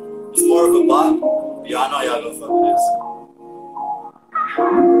 It's more of a bop. Y'all know y'all gonna fuck with this.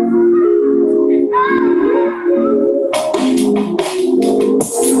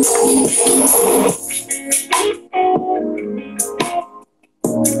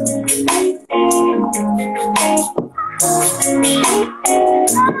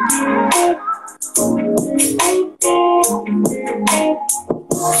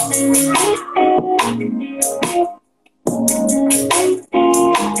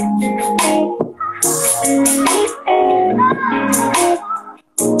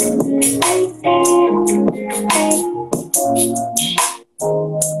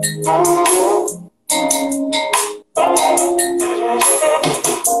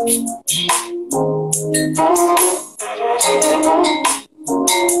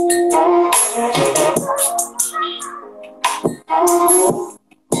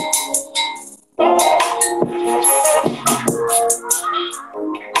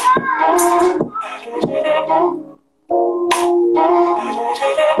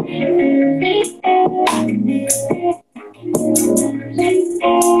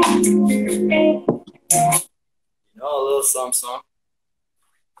 Song.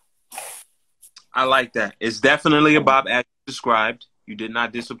 I like that. It's definitely a bop as described. You did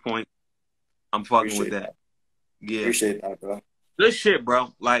not disappoint. I'm fucking with that. Yeah. Appreciate that, bro. Good shit,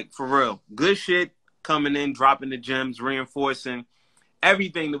 bro. Like, for real. Good shit coming in, dropping the gems, reinforcing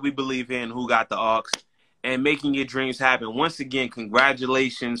everything that we believe in, who got the aux, and making your dreams happen. Once again,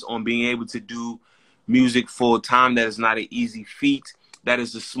 congratulations on being able to do music full time. That is not an easy feat. That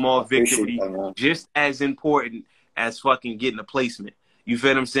is a small victory, that, just as important as fucking getting a placement. You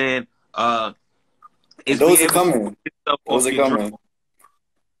feel what I'm saying? Those are coming. Those are coming.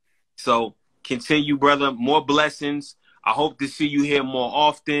 So continue, brother. More blessings. I hope to see you here more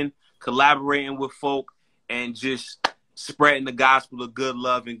often, collaborating with folk and just spreading the gospel of good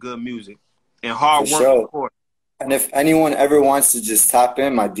love and good music and hard work. Sure. Of course. And if anyone ever wants to just tap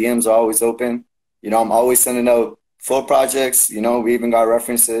in, my DMs are always open. You know, I'm always sending out full projects. You know, we even got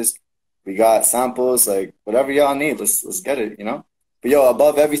references. We got samples, like whatever y'all need. Let's get it, you know? But yo,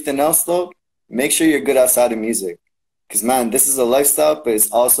 above everything else though, make sure you're good outside of music. Because man, this is a lifestyle, but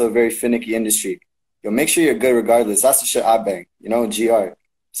it's also a very finicky industry. Yo, make sure you're good regardless. That's the shit I bang, you know, H.E.R.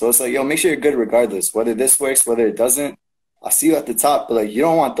 So it's like, yo, make sure you're good regardless. Whether this works, whether it doesn't. I see you at the top, but like, you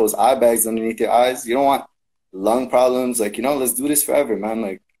don't want those eye bags underneath your eyes. You don't want lung problems. Like, you know, let's do this forever, man.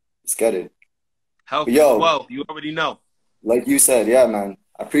 Like, let's get it. Health is wealth. You already know. Like you said, yeah, man.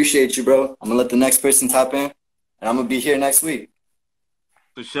 I appreciate you, bro. I'm going to let the next person tap in, and I'm going to be here next week.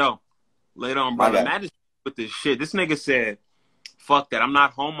 For sure. Later on, brother. Man, with this shit. This nigga said, fuck that. I'm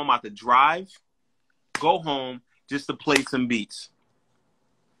not home. I'm about to drive. Go home just to play some beats.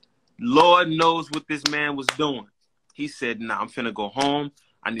 Lord knows what this man was doing. He said, nah, I'm finna go home.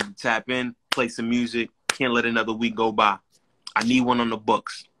 I need to tap in, play some music. Can't let another week go by. I need one on the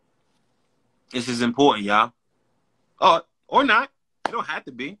books. This is important, y'all. Or not. It don't have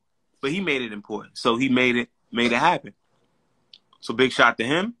to be. But he made it important. So he made it happen. So big shout to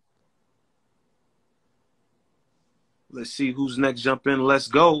him. Let's see who's next. Jump in. Let's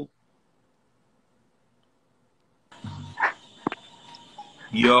go.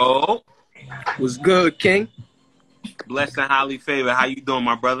 Yo. What's good, King? Blessed and highly favored. How you doing,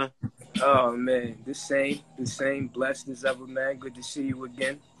 my brother? Oh, man. The same. Blessed as ever, man. Good to see you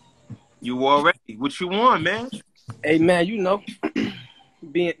again. You already. What you want, man? Hey, man, you know,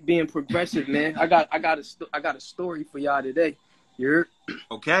 being progressive, man. I got a story for y'all today. You heard?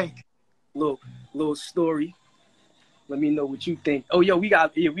 Okay. Little story. Let me know what you think. Oh, yo, we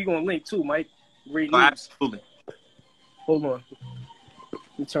gonna link too, Mike. Great news. Absolutely. Hold on.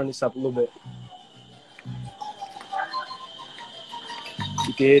 Let me turn this up a little bit.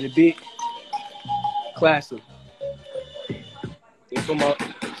 You can hear the beat. Classic. It's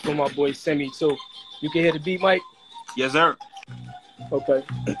from my boy Semi too. You can hear the beat, Mike? Yes, sir. Okay.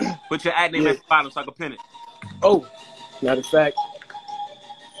 Put your ad name at the bottom so I can pin it. Oh, matter of fact.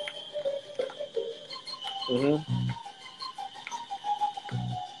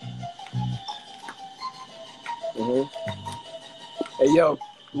 Hey, yo,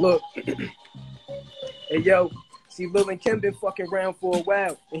 look. Hey, yo. See, Lil and Kim been fucking around for a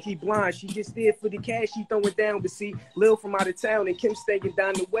while, and he blind. She just there for the cash, she throwing down. But see, Lil from out of town, and Kim staying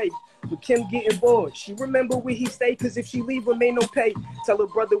down the way. But Kim getting bored. She remember where he stay, cause if she leave him, ain't no pay. Tell her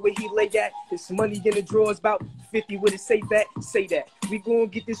brother where he lay at. His money in the drawers, about 50 with a safe at. Say that. We gonna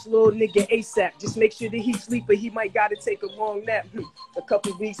get this little nigga ASAP. Just make sure that he sleep, but he might gotta take a long nap. A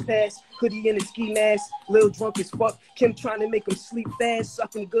couple weeks pass, hoodie in a ski mask. Lil drunk as fuck. Kim trying to make him sleep fast.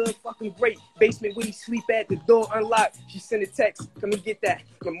 Sucking good, fucking great. Basement where he sleep at, the door unlocked. She sent a text, come and get that.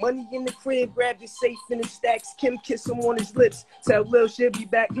 The money in the crib, grab the safe in the stacks. Kim kiss him on his lips. Tell Lil she'll be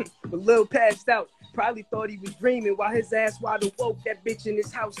back. But Lil passed out. Probably thought he was dreaming while his ass wide awoke. That bitch in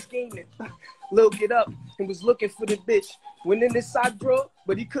his house scheming. Lil get up and was looking for the bitch. Went in his sock drawer,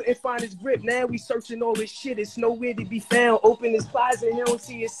 but he couldn't find his grip. Now we searching all his shit. It's nowhere to be found. Open his closet, he don't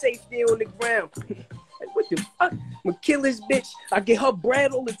see his safe there on the ground. Like, what the fuck? I'ma kill this bitch. I get her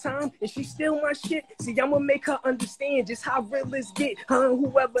bread all the time, and she steal my shit. See, I'ma make her understand just how real this get.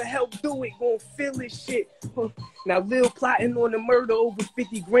 Whoever helped do it gon' feel this shit. Now Lil plotting on the murder over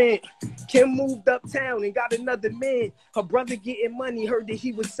 50 grand. Kim moved uptown and got another man. Her brother getting money, heard that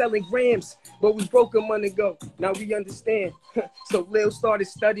he was selling grams, but was broke a month ago. Now we understand. So Lil started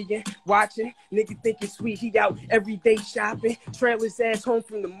studying, watching. Nigga thinking sweet, he out every day shopping. Trail his ass home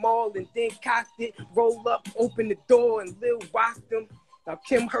from the mall and then cocked it. Roll up, open the door, and Lil rocked him. Now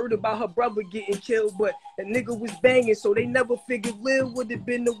Kim heard about her brother getting killed, but that nigga was banging, so they never figured Lil would have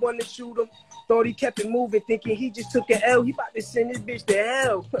been the one to shoot him. Thought he kept it moving, thinking he just took an L. He about to send this bitch to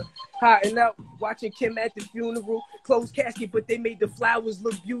hell. Hiding out, watching Kim at the funeral. Closed casket, but they made the flowers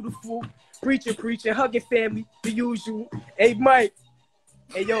look beautiful. Preaching, hugging family, the usual. Hey, Mike.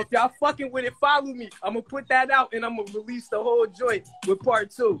 Hey, yo, if y'all fucking with it, follow me. I'm going to put that out, and I'm going to release the whole joint with part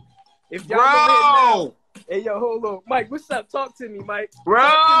 2. If y'all Bro! Hey, yo, hold on. Mike, what's up? Talk to me, Mike.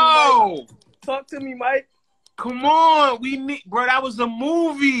 Bro! Talk to me, Mike. Come on. We need, bro, that was a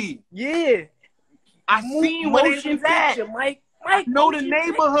movie. Yeah. I seen where they was at. Mike. I know the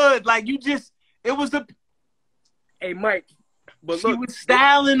neighborhood. Like, you just, It was the Hey, Mike. But she look, was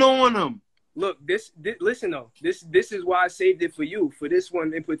styling on him. Look, listen though. This is why I saved it for you, for this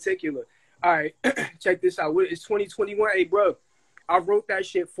one in particular. All right, check this out. It's 2021. Hey, bro, I wrote that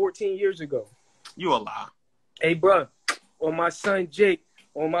shit 14 years ago. You a lie. Hey, bro, on my son Jake,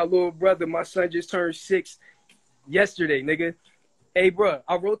 on my little brother, my son just turned 6 yesterday, nigga. Hey, bro,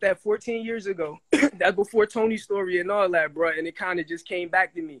 I wrote that 14 years ago. That's before Tony's story and all that, bro. And it kind of just came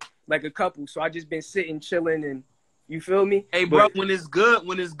back to me like a couple. So I just been sitting, chilling, and you feel me? Hey, bro, when it's good,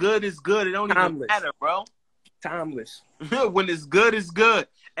 it's good. It don't even matter, bro. Timeless. When it's good, it's good.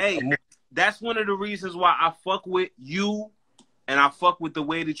 Hey, that's one of the reasons why I fuck with you, and I fuck with the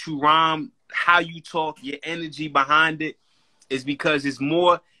way that you rhyme, how you talk, your energy behind it, is because it's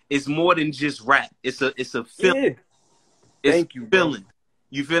more than just rap. It's a feeling. Yeah. Thank you, feeling. Bro.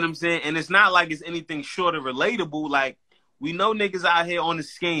 You feel what I'm saying? And it's not like it's anything short of relatable. Like, we know niggas out here on the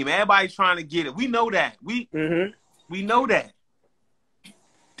scheme. Everybody's trying to get it. We know that. We know that.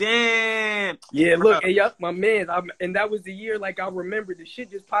 Damn. Yeah, look, hey, yup, my man. And that was the year, like, I remember the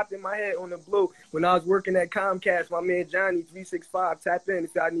shit just popped in my head on the blue when I was working at Comcast. My man Johnny 365, tap in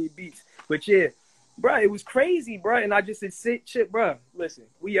if y'all need beats. But yeah, bro, it was crazy, bro. And I just said, shit, bro. Listen,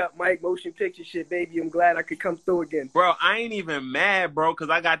 we up, Mike, motion picture shit, baby. I'm glad I could come through again. Bro, I ain't even mad, bro, because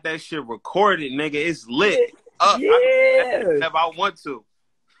I got that shit recorded, nigga. It's lit. Yeah. If I want to.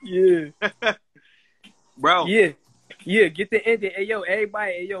 Yeah. Bro. Yeah, get the ending. Hey, yo,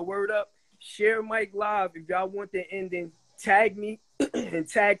 everybody, hey, yo, word up. Share Mike Live. If y'all want the ending, tag me and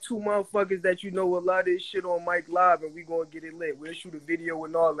tag 2 motherfuckers that you know will love this shit on Mike Live, and we going to get it lit. We'll shoot a video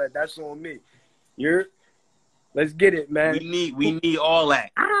and all that. That's on me. Let's get it, man. We need all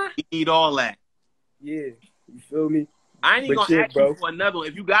that. We need all that. Yeah, you feel me? I ain't even gonna ask you for another one.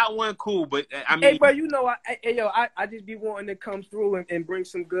 If you got one, cool. But I mean, hey, bro, you know, I just be wanting to come through and bring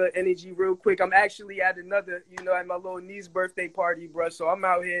some good energy real quick. I'm actually at another, at my little niece's birthday party, bro. So I'm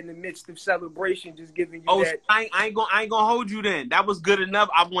out here in the midst of celebration, just giving you that. I ain't gonna hold you then. That was good enough.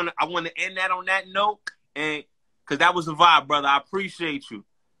 I want to end that on that note, and because that was a vibe, brother. I appreciate you.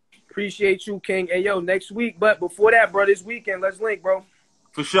 Appreciate you, King. Hey, yo, next week. But before that, bro, this weekend, let's link, bro.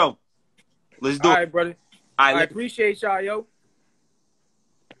 For sure. Let's do it. All right, brother. I appreciate y'all, yo.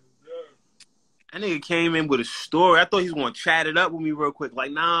 That nigga came in with a story. I thought he was going to chat it up with me real quick.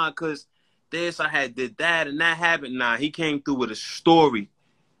 Like, nah, because this, I did that, and that happened. Nah, he came through with a story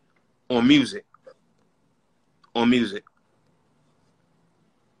on music. On music.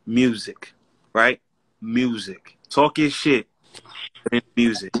 Music. Right? Music. Talk your shit. In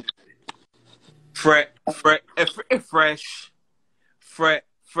music. Fresh.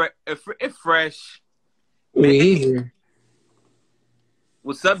 We here.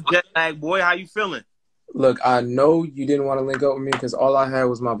 What's up, jet lag boy? How you feeling? Look, I know you didn't want to link up with me because all I had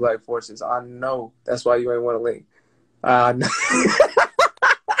was my Black Forces. I know that's why you ain't want to link.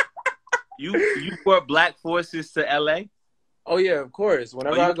 You brought Black Forces to LA? Oh yeah, of course.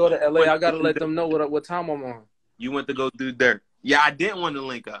 Whenever I go to LA, I gotta let them know what time I'm on. You went to go do dirt. Yeah, I didn't want to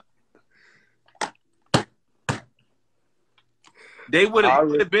link up. They would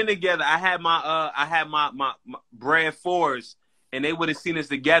have been together. I had my Brad Fours, and they would have seen us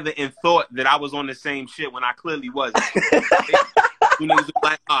together and thought that I was on the same shit when I clearly wasn't. You niggas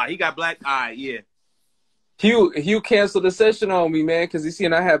was like, he got black eye, yeah. Hugh canceled the session on me, man, because he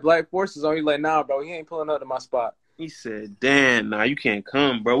seen I had Black Forces on. He like, nah, bro, he ain't pulling up to my spot. He said, damn, nah, you can't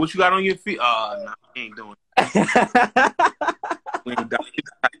come, bro. What you got on your feet? Nah, he ain't doing it. We ain't done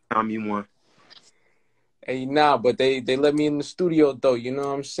time you want. Hey, nah, but they let me in the studio, though. You know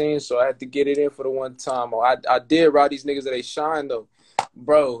what I'm saying? So I had to get it in for the one time. I did ride these niggas that they shine, though.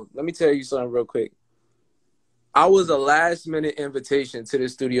 Bro, let me tell you something real quick. I was a last-minute invitation to the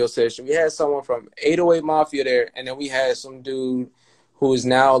studio session. We had someone from 808 Mafia there, and then we had some dude who is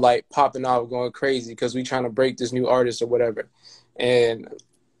now, like, popping off, going crazy because we trying to break this new artist or whatever. And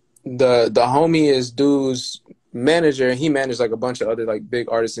the homie is dude's manager. He managed, like, a bunch of other, like, big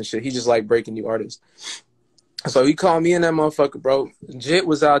artists and shit. He just like breaking new artists. So he called me and that motherfucker, bro. Jit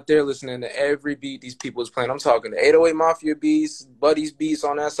was out there listening to every beat these people was playing. I'm talking the 808 Mafia beats, Buddy's beats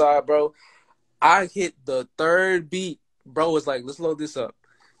on that side, bro. I hit the third beat. Bro was like, let's load this up.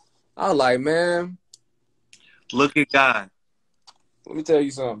 I was like, man. Look at God. Let me tell you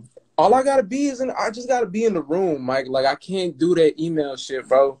something. All I gotta be is I just gotta be in the room, Mike. Like, I can't do that email shit,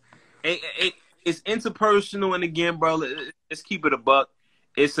 bro. It's interpersonal, and again, bro, let's keep it a buck.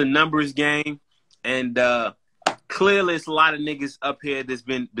 It's a numbers game, and clearly it's a lot of niggas up here that's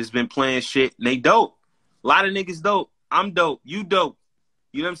been playing shit, and they dope. A lot of niggas dope. I'm dope. You dope.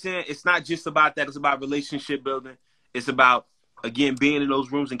 You know what I'm saying? It's not just about that. It's about relationship building. It's about again, being in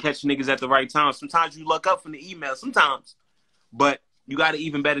those rooms and catching niggas at the right time. Sometimes you luck up from the email, sometimes, but you got an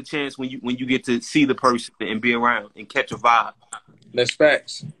even better chance when you get to see the person and be around and catch a vibe. That's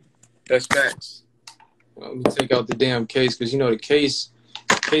facts. That's facts. Well, let me take out the damn case because you know the case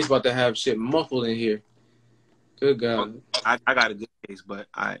about to have shit muffled in here. Good God. I got a good case, but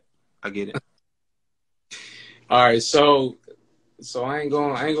I get it. All right, so I ain't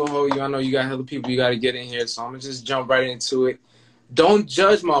gonna hold you. I know you got hella people you gotta get in here, so I'm gonna just jump right into it. Don't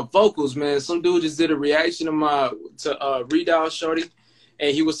judge my vocals, man. Some dude just did a reaction to Readout Shorty,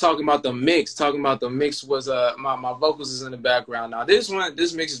 and he was talking about the mix. Was my vocals is in the background. Now this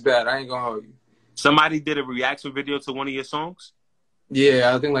mix is bad. I ain't gonna hold you. Somebody did a reaction video to one of your songs?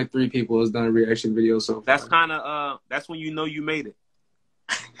 Yeah, I think like 3 people has done a reaction video so far. That's kind of that's when you know you made it.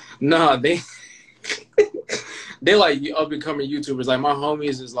 Nah, they like up and coming YouTubers. Like my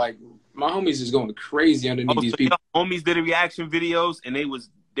homies is going crazy underneath these people. Your homies did a reaction videos and they was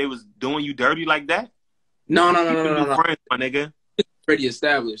doing you dirty like that? No. Friends, my nigga. It's already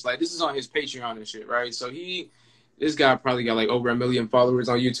established. Like this is on his Patreon and shit, right? So this guy probably got like over 1 million followers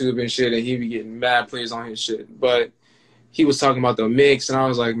on YouTube and shit, and he be getting mad plays on his shit. But he was talking about the mix, and I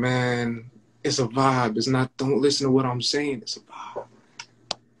was like, man, it's a vibe. It's not. Don't listen to what I'm saying. It's a vibe.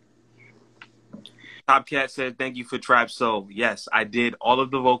 Top Cat said, thank you for Trap Soul. Yes, I did all of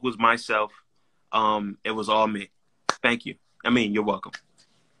the vocals myself. It was all me. Thank you. I mean, you're welcome.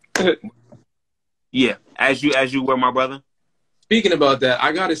 Yeah, as you were, my brother. Speaking about that,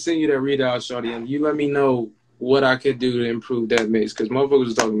 I gotta send you that readout, shorty, and you let me know what I could do to improve that mix, because motherfuckers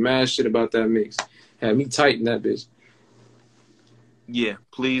was talking mad shit about that mix. Had me tighten that bitch. Yeah,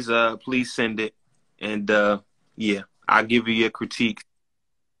 please send it, and yeah, I'll give you your critique.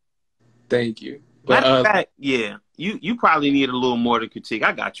 Thank you. But matter of fact, yeah, you probably need a little more to critique.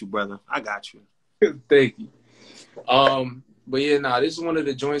 I got you, brother. I got you. Thank you. But yeah, this is one of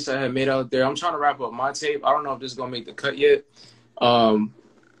the joints I had made out there. I'm trying to wrap up my tape. I don't know if this is gonna make the cut yet.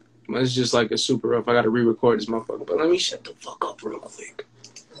 It's just like a super rough. I gotta re-record this motherfucker. But let me shut the fuck up real quick.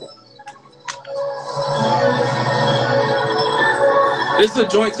 This is a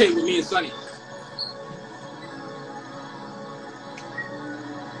joint tape with me and Sonny.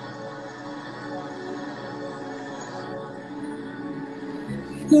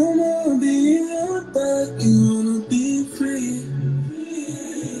 No more being held back, you wanna be free.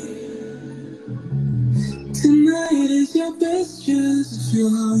 Tonight is your best chance to feel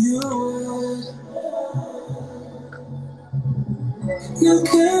how you are. No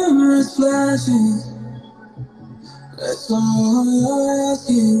cameras flashing, that's all you're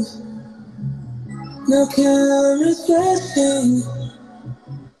asking. No cameras flashing,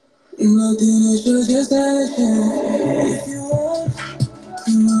 nothing is just action. If you want,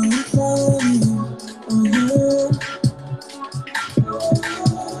 you know I'm falling on you.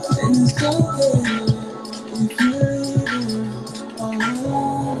 And it's okay if you're leaving.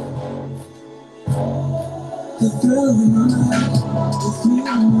 The thrill of the night, with me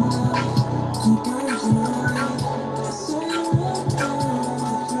and mine, to guide tonight. It's so the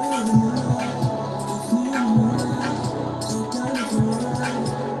thrill of the night, with me and mine, to guide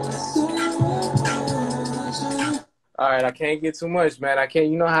tonight. It's so All right, I can't get too much, man. I can't.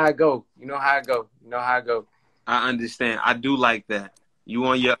 You know how I go. I understand. I do like that. You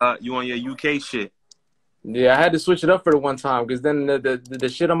on your UK shit. Yeah, I had to switch it up for the one time because then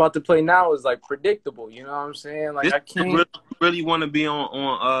the shit I'm about to play now is like predictable. You know what I'm saying? Like I can't really want to be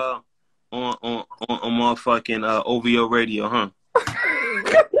on motherfucking OVO radio, huh?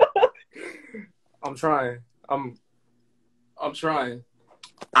 I'm trying. I'm trying.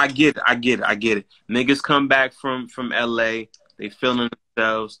 I get it. Niggas come back from LA, they feeling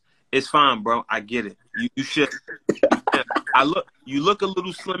themselves. It's fine, bro. I get it. You should. You look a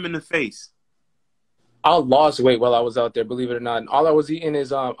little slim in the face. I lost weight while I was out there, believe it or not. And all I was eating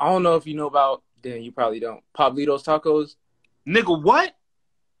is I don't know if you know about, damn, you probably don't, Pablitos tacos. Nigga, what?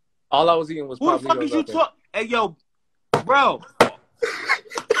 All I was eating was Pablitos. Who the fuck is you talking? Hey, yo, bro.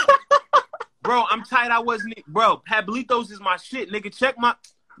 Bro, I'm tight. I wasn't. Bro, Pablitos is my shit, nigga. Check my.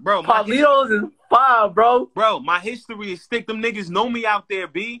 Bro, Pablitos is fire, bro. Bro, my history is thick. Them niggas know me out there,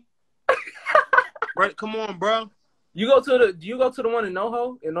 B. Bro, come on, bro. Do you go to the one in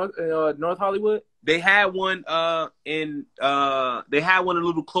NoHo in North Hollywood? They had one a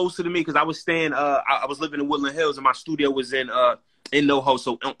little closer to me because I was staying I was living in Woodland Hills and my studio was in NoHo.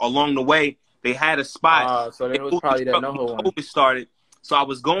 So along the way they had a spot. So it was probably that NoHo one. COVID started. So I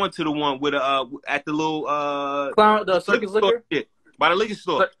was going to the one with at the little the Circus Liquor shit, by the liquor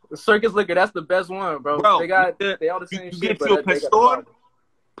store. The Circus Liquor, that's the best one, bro. They all the same you shit. Get to a pastor?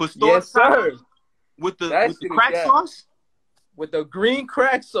 Yes, sir. With the crack sauce? with the green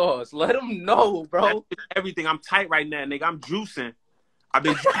crack sauce. Let them know, bro. That's everything. I'm tight right now, nigga. I'm juicing. I've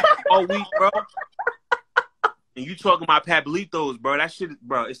been juicing all week, bro. And you talking about Pablitos, bro? That shit,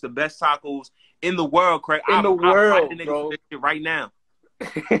 bro. It's the best tacos in the world, Craig. In the world, nigga bro. for this shit right now.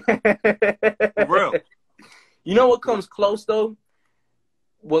 For real. You know what comes close though?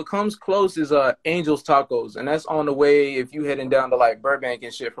 What comes close is Angel's Tacos, and that's on the way if you heading down to like Burbank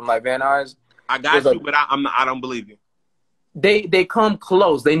and shit from like Van Nuys. I got you, but I don't believe you. They come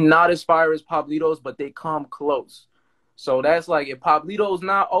close. They not as fire as Pablitos, but they come close. So that's like if Pablito's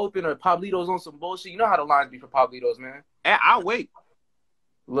not open or Pablito's on some bullshit, you know how the lines be for Pablitos, man. I'll wait.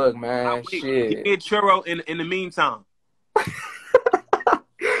 Look, man, shit. Give me a churro in the meantime.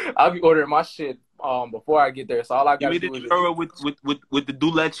 I'll be ordering my shit before I get there. So all I got to do is give me the churro with the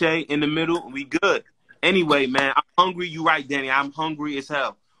dulce in the middle. We good. Anyway, man, I'm hungry. You right, Danny. I'm hungry as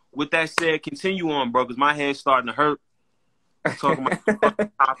hell. With that said, continue on, bro, because my head's starting to hurt. I'm talking about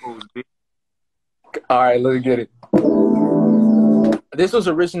tacos, bitch. All right, let's get it. This was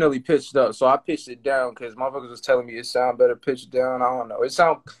originally pitched up, so I pitched it down because motherfuckers was telling me it sound better pitched down. I don't know.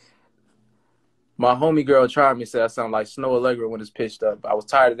 My homie girl tried me, said I sound like Snow Allegra when it's pitched up. I was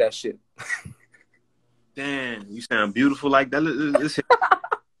tired of that shit. Damn, you sound beautiful like that. Let's hear it.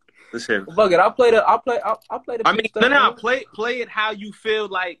 Let's hear it. Fuck it, I'll play the I mean, no, play it how you feel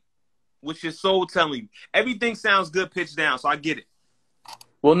like what your soul telling you. Everything sounds good pitched down, so I get it.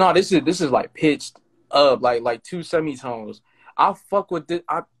 Well, no, this is like pitched up, like two semitones. I'll fuck with this.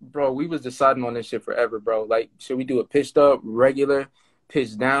 Bro, we was deciding on this shit forever, bro. Like, should we do a pitched up, regular,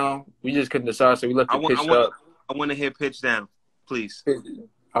 pitched down? We just couldn't decide, so we left it pitched up. I want to hear pitched down, please.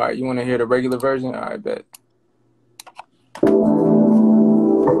 All right, you want to hear the regular version? All right, bet.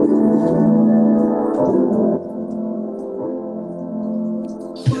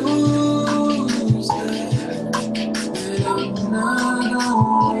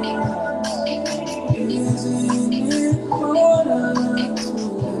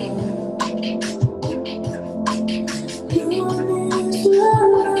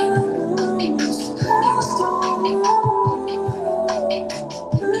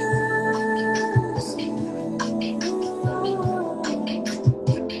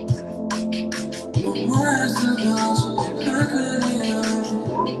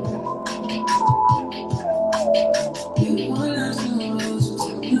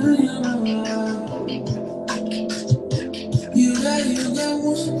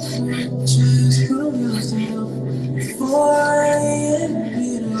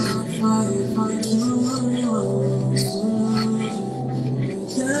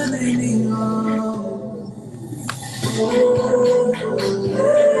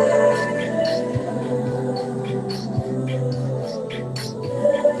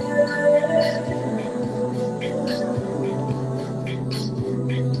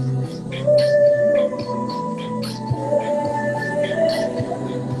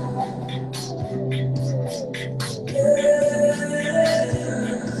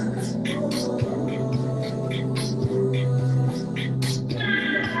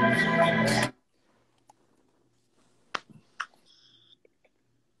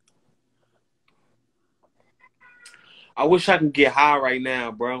 I wish I could get high right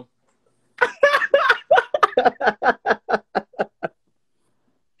now, bro.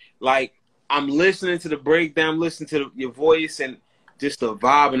 Like, I'm listening to the breakdown, listening to your voice and just the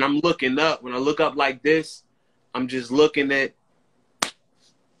vibe, and I'm looking up. When I look up like this, I'm just looking at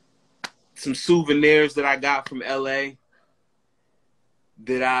some souvenirs that I got from LA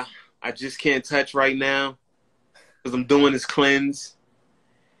that I just can't touch right now because I'm doing this cleanse.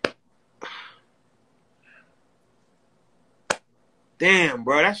 Damn,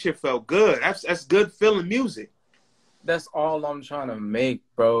 bro, that shit felt good. That's good feeling music. That's all I'm trying to make,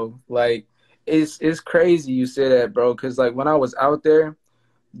 bro. Like, it's crazy you say that, bro, because, like, when I was out there,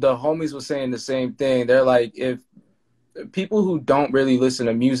 the homies were saying the same thing. They're like, if people who don't really listen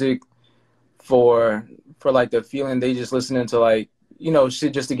to music for like, the feeling, they just listening to, like, you know,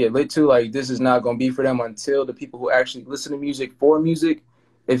 shit just to get lit to, like, this is not going to be for them until the people who actually listen to music for music,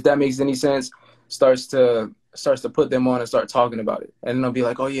 if that makes any sense, starts to put them on and start talking about it. And then they'll be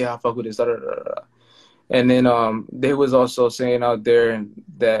like, oh, yeah, I fuck with this, da, da, da, da. And then they was also saying out there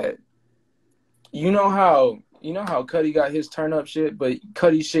that, you know how Cuddy got his turn up shit, but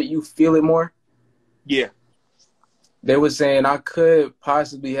Cuddy shit, you feel it more? Yeah. They were saying I could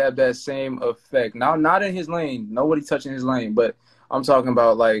possibly have that same effect. Now, not in his lane. Nobody touching his lane. But I'm talking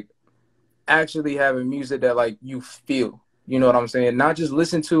about, like, actually having music that, like, you feel. You know what I'm saying? Not just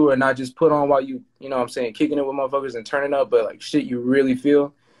listen to or not just put on while you know what I'm saying, kicking it with motherfuckers and turning up, but, like, shit you really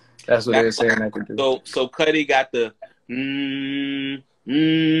feel. That's what they're saying I could do. So Cuddy got the Mm,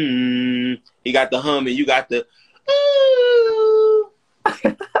 mm. He got the hum and you got the. Ooh.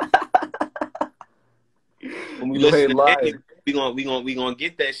 When we You listen ain't to lying. Danny, we gonna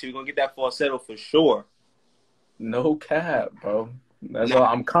get that shit. We gonna get that falsetto for sure. No cap, bro. That's Nah, all.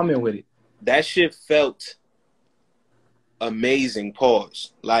 I'm coming with it. that shit felt amazing.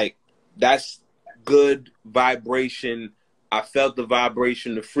 Pause. Like that's good vibration. I felt the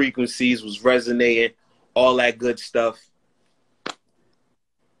vibration. The frequencies was resonating. All that good stuff.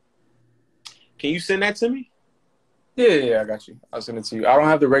 Can you send that to me? Yeah, I got you. I'll send it to you. I don't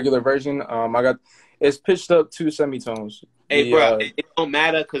have the regular version. It's pitched up 2 semitones. Hey, bro, it don't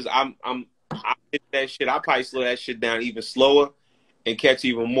matter because I pitch that shit. I probably slow that shit down even slower and catch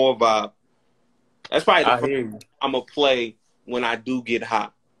even more vibe. That's probably the first I'm gonna play when I do get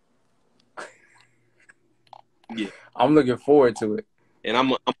hot. Yeah, I'm looking forward to it. And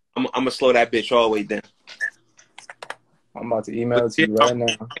I'm gonna slow that bitch all the way down. I'm about to email it to you right now.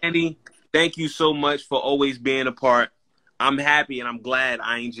 Andy, thank you so much for always being a part. I'm happy and I'm glad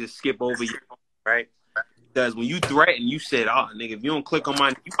I ain't just skip over you, right? Because when you threatened, you said, "Oh, nigga, if you don't click on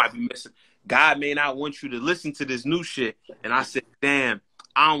mine, you might be missing. God may not want you to listen to this new shit." And I said, "Damn,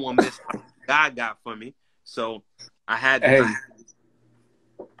 I don't want to miss what God got for me." So I had to. Hey,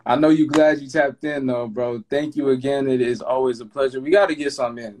 I know you glad you tapped in, though, bro. Thank you again. It is always a pleasure. We got to get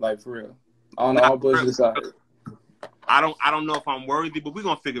something in, like, for real. On all bullshit aside. I don't know if I'm worthy, but we're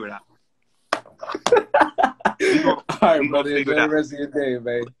going to figure it out. All right, brother. Enjoy the rest of your day,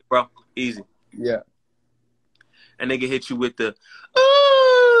 man. Bro, easy. Yeah. And they can hit you with the,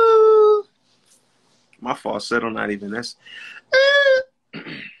 ooh. My falsetto, not even this.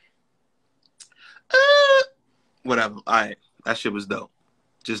 Whatever. All right. That shit was dope.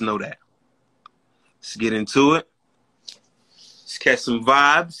 Just know that. Let's get into it. Let's catch some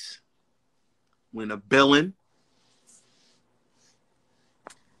vibes. We're in a billing.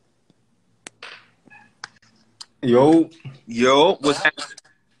 Yo, what's happening?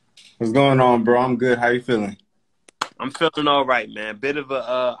 What's going on, bro? I'm good. How you feeling? I'm feeling all right, man. Bit of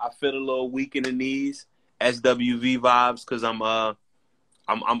a, I feel a little weak in the knees. SWV vibes, because I'm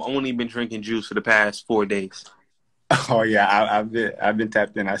only been drinking juice for the past 4 days. Oh yeah, I've been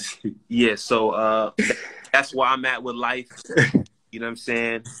tapped in. I see. Yeah, so that's where I'm at with life. You know what I'm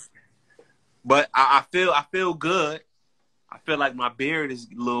saying? But I feel good. I feel like my beard is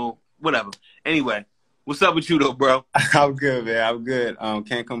a little whatever. Anyway. What's up with you though, bro? I'm good, man. I'm good.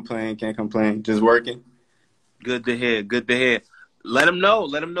 Can't complain. Just working. Good to hear. Let them know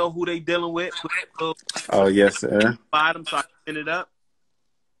who they dealing with. Oh yes, sir. Bottom, so I can send it up.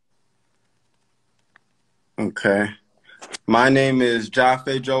 Okay. My name is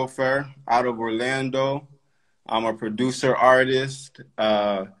Jaffe Jofer out of Orlando. I'm a producer artist.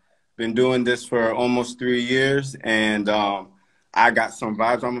 Been doing this for almost 3 years, and I got some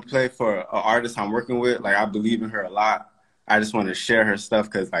vibes I'm gonna play for an artist I'm working with. Like, I believe in her a lot. I just want to share her stuff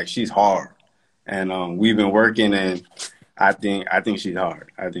because like she's hard, and we've been working, and I think she's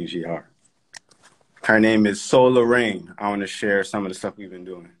hard. Her name is Solar Rain. I want to share some of the stuff we've been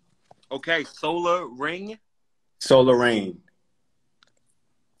doing. Okay, Solar Ring. Solar Rain.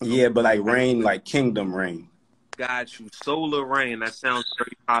 Yeah, but like rain, like kingdom rain. Got you. Solar Rain. That sounds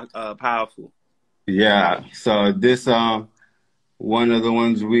very powerful. Yeah. So this one of the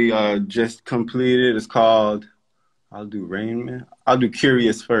ones we just completed is called, I'll do Rain Man. I'll do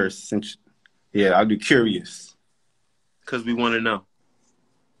Curious first. I'll do Curious. Because we want to know.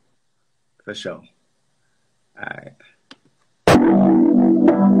 For sure. All right.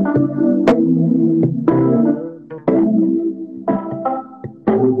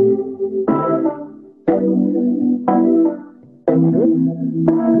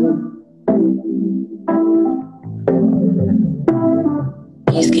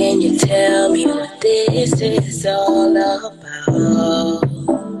 Please, can you tell me what this is all about?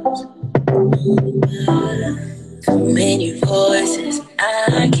 Too many voices,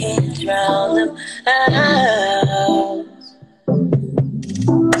 I can't drown them out.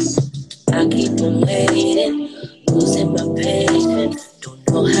 I keep on waiting, losing my patience. Don't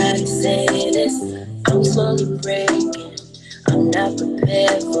know how to say this, I'm slowly breaking. I'm not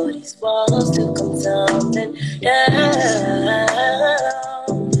prepared for these walls to come tumbling down.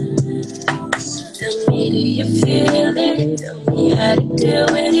 Tell me, do you feel it? Tell me how to deal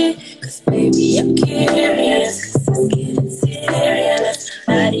with it. Cause baby, I'm curious. Cause it's getting serious.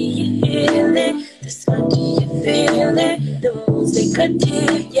 How do you heal it? This one, do you feel it? The moves they cut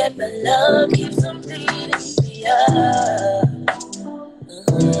deep, yet my love keeps on bleeding me up.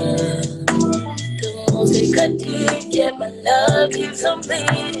 The moves they cut deep, yet my love keeps on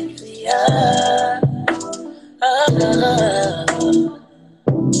bleeding me up. Waking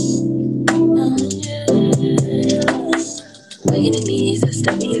the knees, I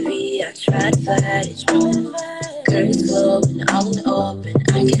step in your V. I try to fight it. Curtains closed and all in the open.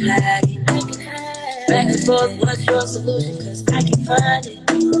 I can hide it. Back and forth, what's your solution? Cause I can find it.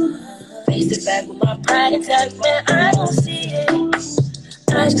 Face to back with my pride intact, man, I don't see it.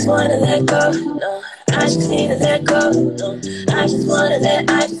 I just wanna let go, no. I just need to let go, no. I just gotta let,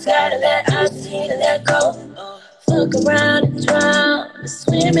 I just need to let go. Look around and drown,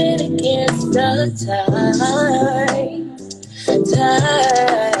 swimming against the tide. Tell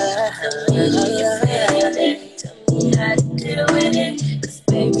me how to deal with it, 'cause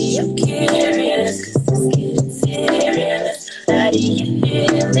baby I'm curious, 'cause it's getting serious. How do you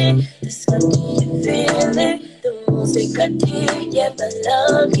feel it? This one, do you feel it? The music I did, yeah, but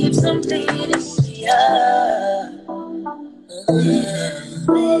love keeps on bleeding me up.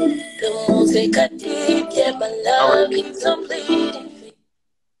 The music I did, yeah, but love keeps on bleeding me.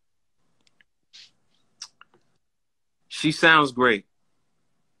 She sounds great.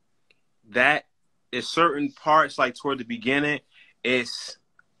 That is certain parts, like toward the beginning, it's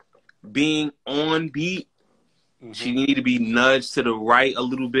being on beat. Mm-hmm. She need to be nudged to the right a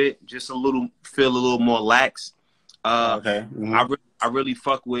little bit, just a little, feel a little more lax. Okay. Mm-hmm. I really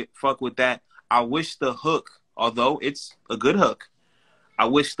fuck with that. I wish the hook, although it's a good hook, I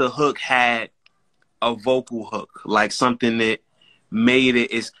wish the hook had a vocal hook, like something that made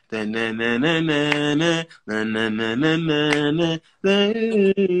it is give me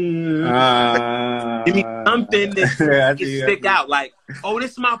something that can stick out, like, oh,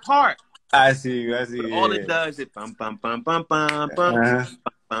 this is my part. I see you. But all it does is bum bum bum bum bum bum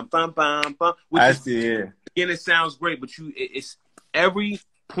bum bum bum bum. I see it. Again, it sounds great, but it's every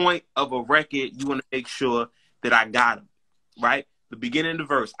point of a record you want to make sure that I got them right. The beginning of the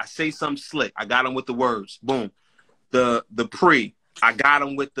verse, I say something slick, I got them with the words. Boom. The pre, I got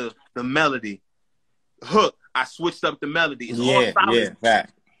them with the melody. Hook, I switched up the melody. It's all solid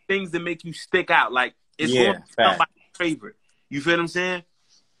things that make you stick out. Like it's going to be somebody's favorite. You feel what I'm saying?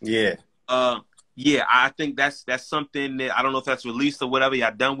 Yeah. Yeah, I think that's something that I don't know if that's released or whatever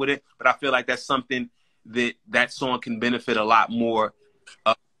y'all done with it, but I feel like that's something that song can benefit a lot more.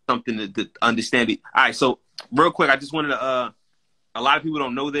 Something to understand it. All right, so real quick, I just wanted to. A lot of people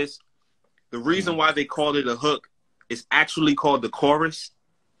don't know this. The reason why they called it a hook is actually called the chorus,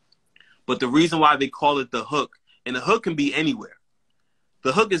 but the reason why they call it the hook, and the hook can be anywhere.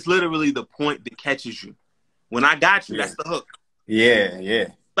 The hook is literally the point that catches you. When I got you, that's the hook. Yeah, yeah.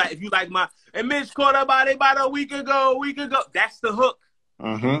 Like if you like my and Mitch caught a body about a week ago. That's the hook.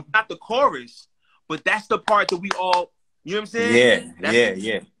 Mm-hmm. Not the chorus, but that's the part that we all, you know what I'm saying?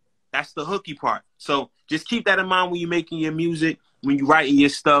 Yeah. That's the hooky part. So just keep that in mind when you're making your music, when you're writing your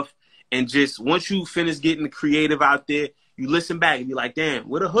stuff, and just once you finish getting the creative out there, you listen back and be like, damn,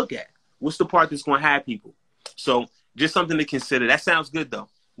 where the hook at? What's the part that's gonna have people? So just something to consider. That sounds good though.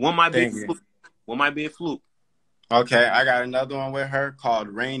 One might be a fluke. One might be a fluke. Okay, I got another one with her called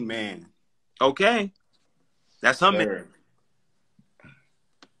Rain Man. Okay. That's her man.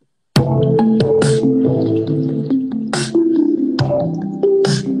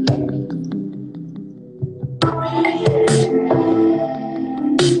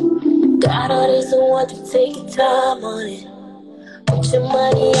 Got all this, so want to take your time on it. Put your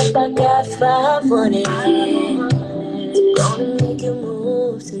money up, I got 500. Gonna make you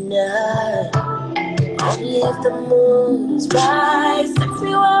move tonight. Only if the moon's right. Sexy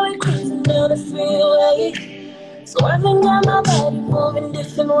while we cruising down the freeway. So I think got my body moving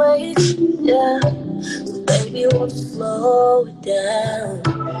different ways. Yeah. So baby, won't you slow it down?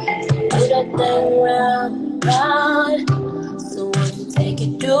 Do that thing round and round. So won't you take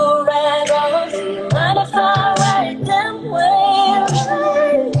it do-rag off? Do you mind if I ride it them way?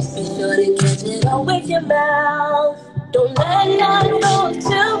 Be sure to catch it all with your mouth. Don't let nothing go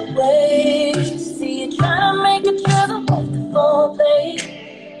to waste. See you trying to make it through the with the foreplay.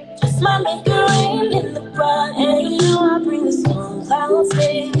 Just might make it rain in the bright. And you know I bring the storm clouds,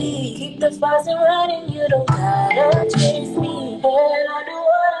 baby. Keep the faucet running, you don't gotta chase me. And I do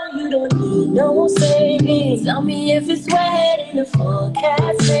what you don't need no saving. Tell me if it's wet in the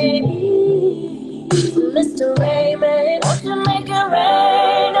forecast, baby. Mr. Raymond, won't you make it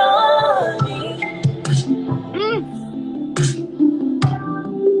rain on me?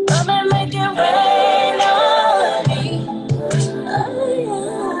 Come and make it rain on me.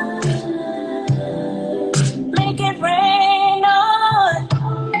 Make it rain on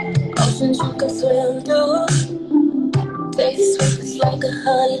oceans you can swim through. Taste sweet, it's like a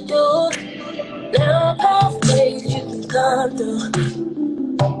honeydew. Now pathways you can come through.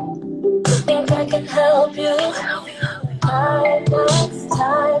 You think I can help you.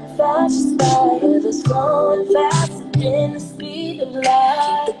 Time flashes by, it's flowing faster than the speed of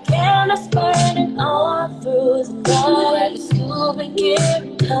light. Keep the candles burning all through the night. Grab your scuba gear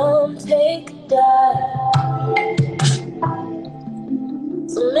and come take a dive.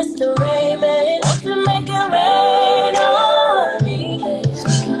 So Mr. Raymond, won't you make it rain on me?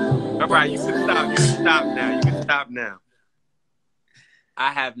 All right, you can stop. You can stop now. You can stop now.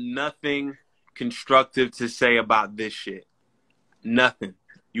 I have nothing constructive to say about this shit. Nothing.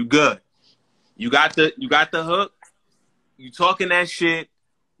 You good. You got the hook. You talking that shit.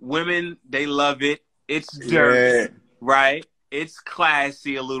 Women, they love it. It's dirty, right? It's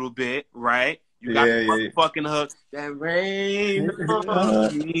classy a little bit, right? You got the motherfucking hook. That rain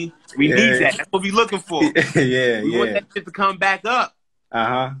on me. We need that. That's what we looking for. We want that shit to come back up.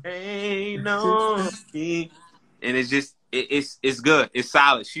 Rain on me. And it's just it's good. It's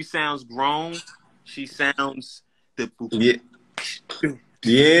solid. She sounds grown. She sounds It's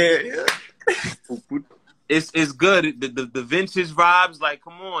good. The vintage vibes, like,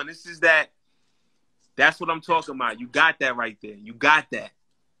 come on, this is that. That's what I'm talking about. You got that right there. You got that.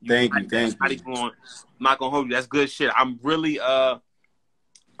 Thank you. I'm not gonna hold you. That's good shit. I'm really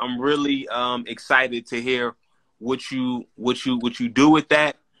excited to hear what you do with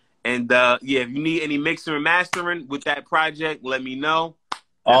that. And yeah, if you need any mixing and mastering with that project, let me know.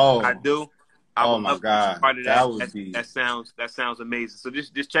 I do. Oh my God, part of that sounds amazing. So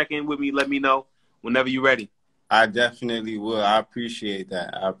just check in with me. Let me know whenever you're ready. I definitely will. I appreciate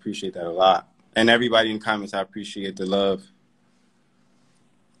that. I appreciate that a lot. And everybody in the comments, I appreciate the love.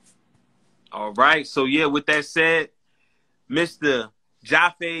 All right. So yeah, with that said, Mr.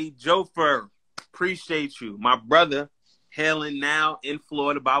 Jaffe Jofer, appreciate you, my brother, hailing now in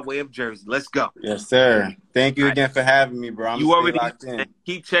Florida by way of Jersey. Let's go. Yes, sir. Thank you again for having me, bro. I'm already locked in.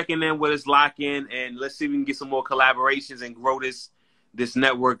 Keep checking in with us, lock in, and let's see if we can get some more collaborations and grow this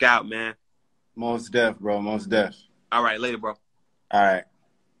network out, man. Most def, bro. Most def. All right, later, bro. All right.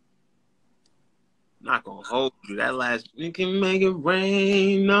 Not gonna hold you. That last, you can make it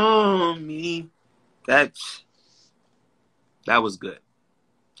rain on me. That was good.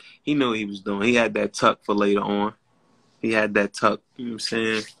 He knew what he was doing. He had that tuck for later on. He had that tuck. You know what I'm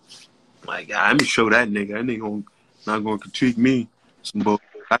saying? Like, let me show that nigga. That nigga not gonna critique me. Some bull.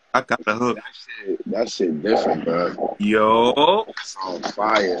 I got the hook. That shit different, bro. Yo. That's on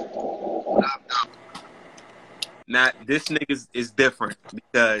fire. Now, this nigga is different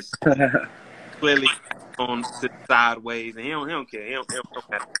because clearly on to the sideways, and he don't care. He don't care.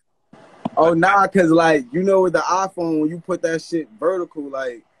 Oh, nah, because, like, you know, with the iPhone, when you put that shit vertical,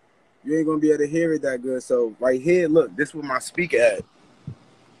 like, you ain't going to be able to hear it that good. So, right here, look, this is where my speaker at.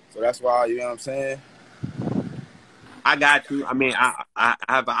 So, that's why, you know what I'm saying? I got you. I mean, I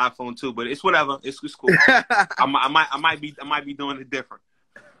have an iPhone, too, but it's whatever. It's cool. I might be doing it different.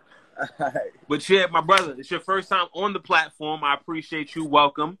 Right. But yeah, my brother, it's your first time on the platform. I appreciate you.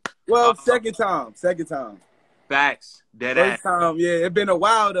 Welcome. Well, second time. Facts. Dead First time, yeah. It's been a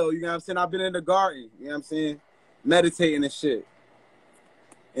while, though. You know what I'm saying? I've been in the garden. You know what I'm saying? Meditating and shit.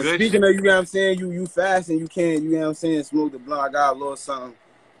 And good speaking shit. of, you know what I'm saying? You fast and you can't, you know what I'm saying, smoke the blunt. I got a little something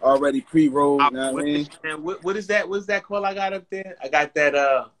already pre-rolled. You know what I mean? What is that? What's that called I got up there? I got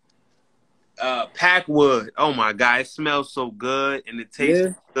that Packwood. Oh my God, it smells so good and it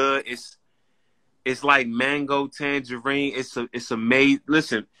tastes good. It's like mango tangerine. It's amazing.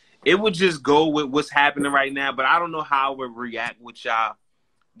 Listen, it would just go with what's happening right now, but I don't know how I would react with y'all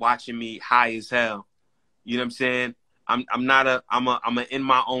watching me high as hell. You know what I'm saying? I'm a in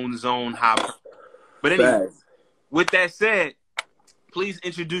my own zone high. But anyway, with that said, please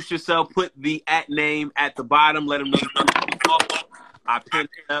introduce yourself. Put the @name at the bottom. Let them know. I pinned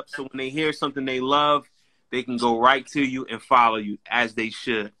it up so when they hear something they love, they can go right to you and follow you as they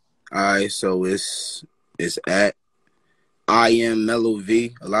should. All right, so it's at I am Mellow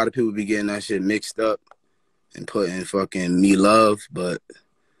V. A lot of people be getting that shit mixed up and putting fucking me love, but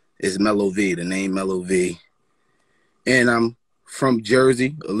it's Mellow V, the name Mellow V. And I'm from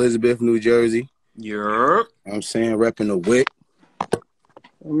Jersey, Elizabeth, New Jersey. You're I'm saying repping the WIC.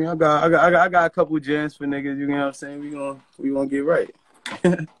 I mean, I got a couple jams for niggas. You know what I'm saying? We gonna get right.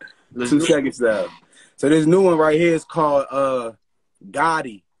 2 seconds though. So this new one right here is called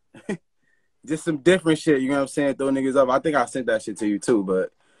Gotti. Just some different shit. You know what I'm saying? Throw niggas up. I think I sent that shit to you too,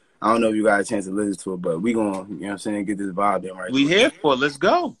 but I don't know if you got a chance to listen to it. But we gonna, you know what I'm saying, get this vibe in right. We here for it. Let's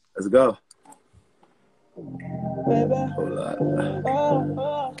go. Let's go. Hold up.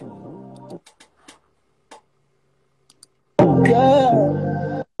 Yeah.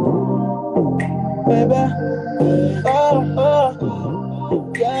 Baby.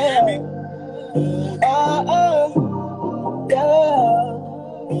 Yeah.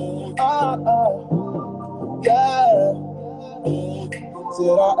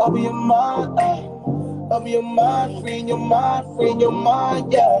 Said I open your mind, open your mind, free your mind, free your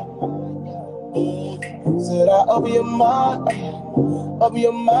mind, yeah. Said I open your mind, open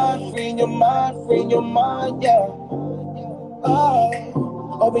your mind, free your mind, free your mind, yeah.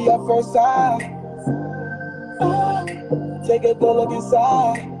 Open your first eye, take a good look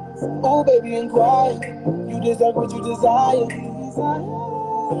inside. Oh, baby, and quiet. You deserve what you desire.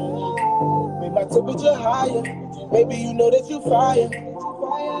 Make my temperature higher. Baby, you know that you fire.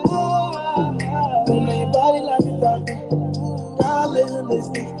 Don't know your body like a doctor. God,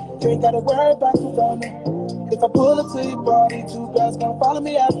 listen. You ain't gotta worry about your phone. If I pull up to your party, 2 girls gonna follow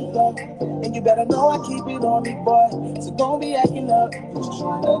me after dark. And you better know I keep it on me, boy. So don't be acting up. Just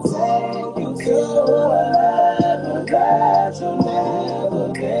trying to take you to a level that you'll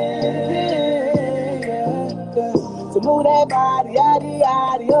never been. So move that body, yaddy,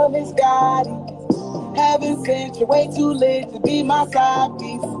 yaddy, on this Scotty. Haven't sent you way too late to be my side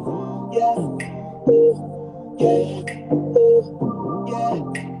piece. Yeah, yeah, yeah, yeah,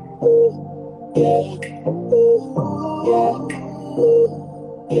 yeah,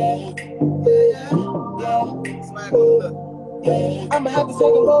 yeah, I'ma have to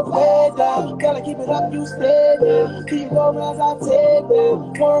take them both ways down. Gotta keep it up, you stay down. Keep going as I take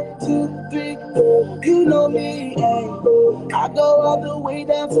down. 1, 2, 3, 4. You know me, ayy. I go all the way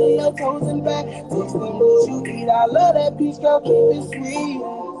down to your toes and back. Taste them what you eat. I love that peach, girl, keep it sweet.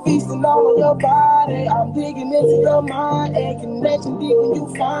 Feasting all on your body. I'm digging into your mind. And connection deep when you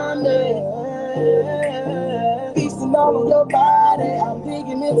find it. Feasting all on your body. I'm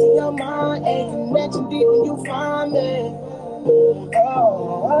digging into your mind. And connection deep when you find it.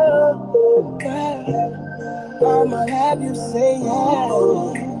 I'ma have you say yeah.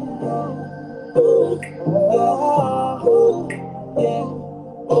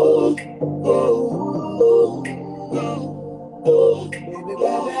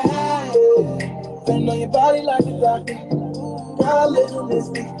 Don't know your body like a doctor. God,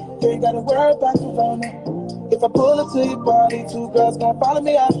 listen. You ain't gotta worry about your phone. If I pull up to your party, 2 girls gonna follow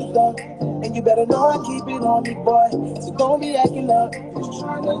me after dark. And you better know I keep it on me, boy. So don't be acting up. Just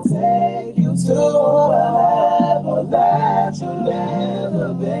trying to take you to a level that you'll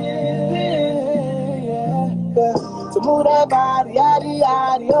never been. Yeah. So move that body, yaddy,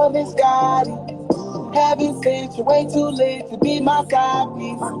 yaddy, on this Scotty. Haven't sent you way too late to be my side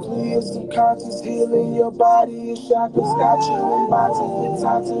piece. Clear subconscious, healing your body. Chakras got you in boxes with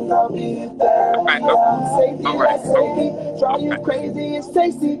toxins. I'll be there. Safety, like safety. Try you crazy, it's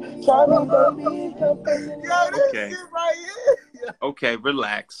tasty. Try me, baby. Okay. Okay,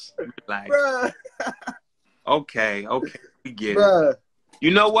 relax. Bruh. Okay, we get Bruh. it.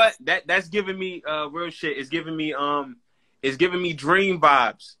 You know what? That's giving me real shit. It's giving me dream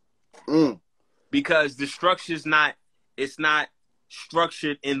vibes. Because the structure's not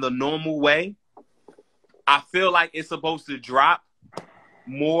structured in the normal way. I feel like it's supposed to drop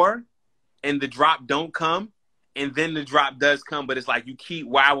more and the drop don't come, and then the drop does come, but it's like you keep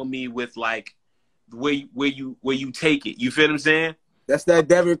wowing me with like where you take it. You feel what I'm saying? That's that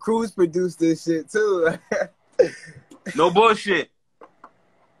Devin Cruz produced this shit too. No bullshit.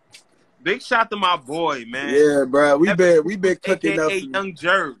 Big shout to my boy, man. Yeah, bro. We been cooking up some Young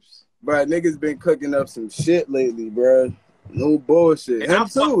Jervs. Bro, niggas been cooking up some shit lately, bro. No bullshit. And him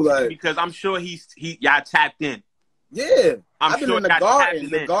too, like, because I'm sure y'all tapped in. Yeah, I've been sure in the garden.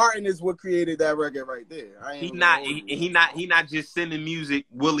 The garden is what created that record right there. He not just sending music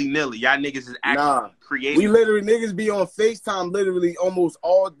willy nilly. Y'all niggas is actually creating. We literally niggas be on FaceTime literally almost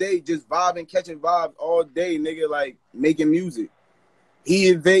all day, just vibing, catching vibes all day, nigga, like making music. He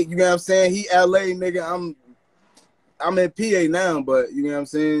in Vegas, you know what I'm saying? He LA, nigga. I'm in PA now, but you know what I'm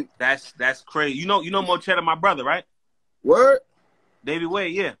saying? That's crazy. You know Mo Cheddar, my brother, right? Word? David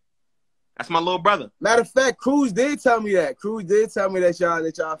Wade, yeah. That's my little brother. Matter of fact, Cruz did tell me that. Cruz did tell me that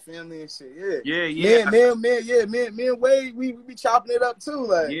y'all family and shit. Yeah. Yeah. Me and Wade, we be chopping it up too.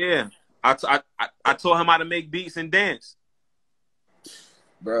 Like, yeah. I taught him how to make beats and dance.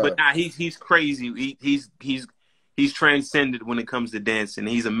 Bro. But nah, he's crazy. He's transcended when it comes to dancing.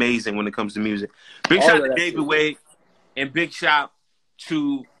 He's amazing when it comes to music. Big shout out to David Wade. And big shout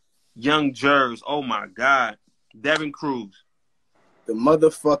to Young Jervs. Oh my God. Devin Cruz. The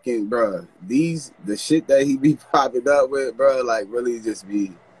motherfucking, bro. The shit that he be popping up with, bro, like really just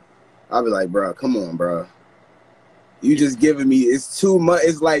be, I be like, bro, come on, bro. You just giving me, it's too much.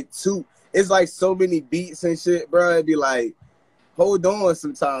 It's like so many beats and shit, bro. It'd be like, hold on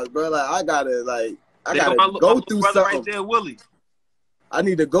sometimes, bro. Like, I gotta go through something. Right there, Willie. I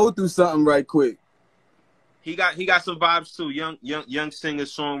need to go through something right quick. He got some vibes too. Young singer,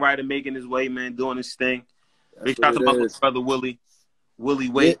 songwriter, making his way, man, doing his thing. Big shout out to my brother Willie. Willie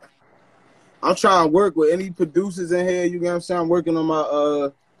Yeah. Wait. I'm trying to work with any producers in here. You know what I'm saying? I'm working on my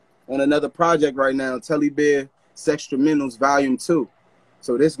on another project right now, Telly Bear Sextramentals Volume 2.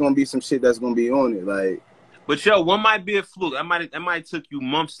 So there's gonna be some shit that's gonna be on it. Like, But yo, one might be a fluke. That might took you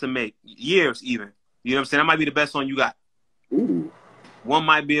months to make, years even. You know what I'm saying? That might be the best song you got. ooh. One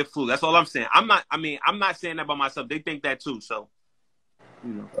might be a fluke. That's all I'm saying. I'm not saying that by myself. They think that too. So,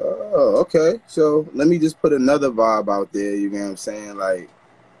 you know. Oh, okay. So let me just put another vibe out there. You know what I'm saying? Like,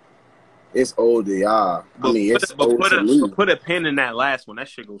 it's old to y'all. I mean, it's old to me. Put a pin in that last one. That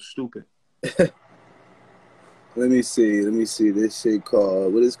shit goes stupid. Let me see. This shit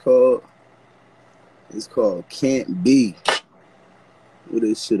called, what is called? It's called Can't Be. What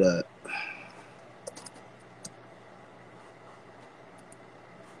is shit at?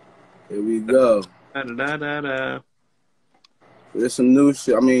 Here we go. There's some new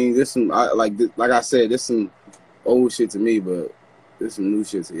shit. I mean, there's some, like I said, there's some old shit to me, but there's some new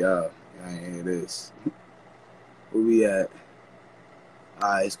shit to y'all. Y'all ain't hear this. Where we at?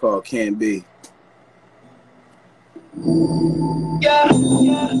 Alright, it's called Can't Be. Yeah,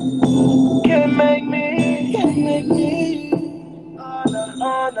 can't make me. Oh,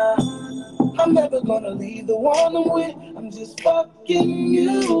 no. I'm never gonna leave the one I'm with. I'm just fucking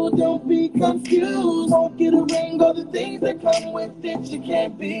you. Don't be confused. Won't get a ring or the things that come with it. You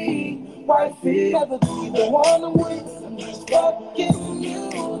can't be wifey. Never leave the one I'm with. I'm just fucking you.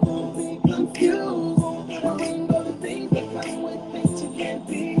 Don't be confused. Won't get a ring or the things that come with it. You can't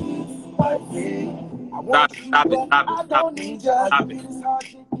be wifey. I want you, but I don't need you. Stop it.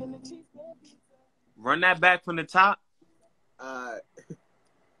 Run that back from the top.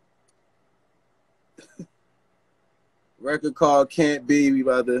 Record called Can't Be. We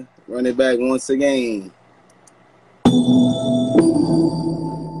about to run it back once again.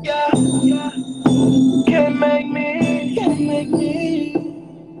 Yeah. Can't make me.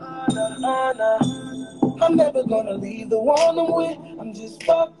 Oh, no. I'm never gonna leave the one I'm with. I'm just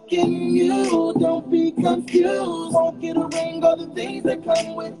fucking you. Don't be confused. Won't get a ring or the things that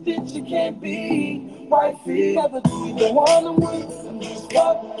come with it. You can't be wifey. Never leave the one I'm with. I'm just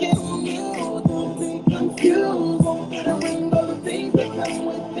fucking you. Don't be confused. Won't get a ring or the things that come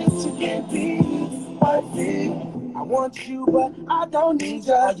with it. You can't be wifey. I want you, but I don't need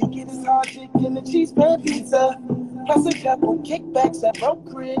you. All you get is hard chicken and cheese pan pizza. Plus a couple kickbacks at broke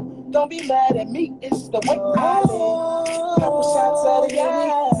crib. Don't be mad at me, it's the way I live. Couple shots at the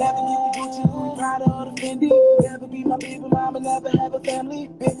Yanni. Never get the Gucci, Louis Prada or the Fendi. Never be my baby mama, never have a family.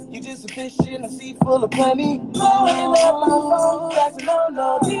 Bitch, you just a fish in a sea full of plenty. Blowing up my phone, that's a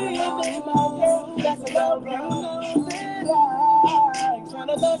no-no. DMing my girl, that's a no-no.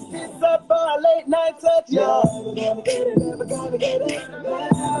 Tryna mess this up for a late night touch, yo. Never gonna get it.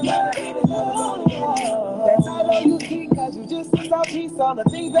 That's all you keep, cause you just a soft piece on the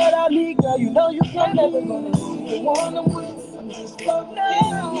things that I need, girl. You know you can't never gonna leave the one I'm with. I'm just fucking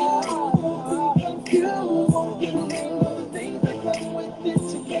you. Won't get a ring of the things that come with it.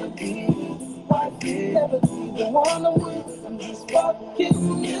 You can't be wifey. Never leave the one I'm with. I'm just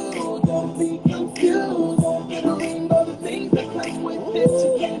fucking you. Don't be confused. Won't get a ring of the things that come with it.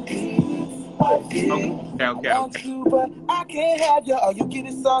 You can't be wifey. Okay. I want you, but I can't have you. All you get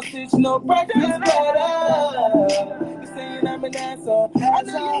is sausage, no breakfast platter. You saying I'm an asshole. I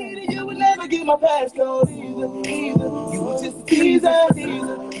know you hated, you would never get my passcode either. You were just a teaser.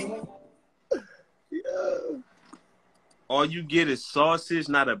 All you get is sausage,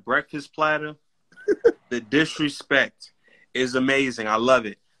 not a breakfast platter. The disrespect is amazing. I love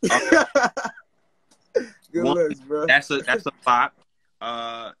it. Good looks, bro. That's a pop.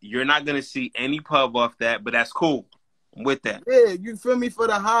 You're not gonna see any pub off that, but that's cool. I'm with that. Yeah, you feel me, for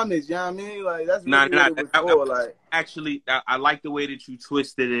the homage, you know what I mean? Like, that's really what it was for. Like, actually, I like the way that you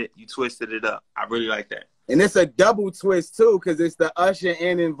twisted it. You twisted it up. I really like that. And it's a double twist too, because it's the Usher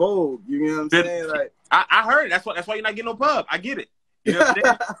and In Vogue. You know what I'm saying? Like, I heard it. That's why you're not getting no pub. I get it. You know what I'm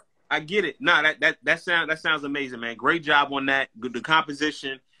saying? I get it. Nah, that sounds amazing, man. Great job on that. Good, the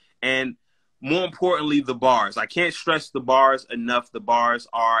composition, and more importantly, the bars. I can't stress the bars enough. The bars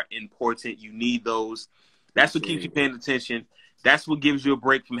are important. You need those. That's what keeps you paying attention. That's what gives you a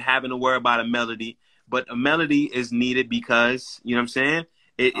break from having to worry about a melody. But a melody is needed because, you know what I'm saying?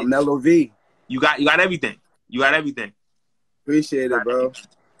 A melody. You got everything. You got everything. Appreciate it, bro.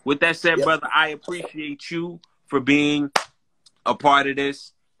 With that said, brother, I appreciate you for being a part of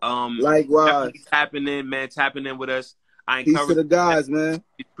this. Likewise. Tapping in, man. Tapping in with us. I Peace encourage to the guys, man.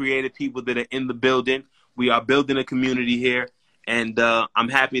 Creative people that are in the building. We are building a community here, and I'm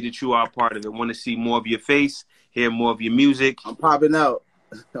happy that you are a part of it. Want to see more of your face, hear more of your music. I'm popping out.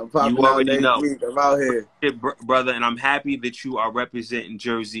 I'm You popping out already next know. week. I'm out here. Brother, and I'm happy that you are representing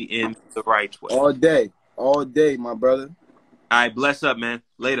Jersey in the right way. All day, my brother. All right, bless up, man.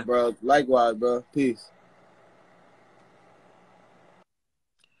 Later. Bro, likewise, bro. Peace.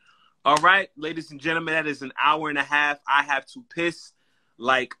 All right, ladies and gentlemen, that is an hour and a half. I have to piss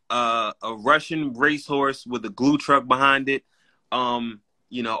like a Russian racehorse with a glue truck behind it.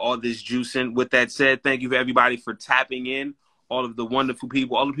 You know, all this juicing. With that said, thank you for everybody for tapping in. All of the wonderful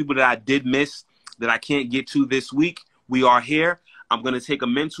people, all the people that I did miss that I can't get to this week. We are here. I'm going to take a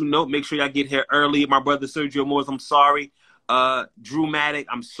mental note. Make sure y'all get here early. My brother Sergio Moores, I'm sorry. Drew Matic,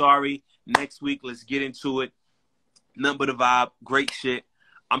 I'm sorry. Next week, let's get into it. Nothing but a vibe. Great shit.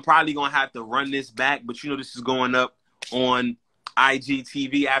 I'm probably going to have to run this back, but you know this is going up on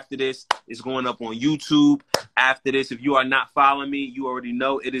IGTV after this. It's going up on YouTube after this. If you are not following me, you already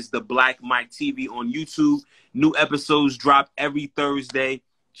know it is DaBlackMic TV on YouTube. New episodes drop every Thursday.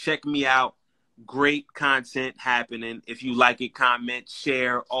 Check me out. Great content happening. If you like it, comment,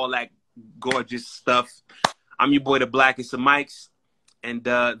 share, all that gorgeous stuff. I'm your boy, the Blackest of Mics. And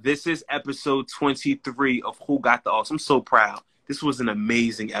this is episode 23 of Who Got the Aux. I'm so proud. This was an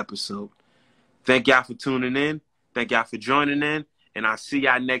amazing episode. Thank y'all for tuning in. Thank y'all for joining in. And I'll see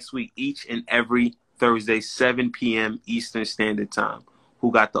y'all next week, each and every Thursday, 7 p.m. Eastern Standard Time.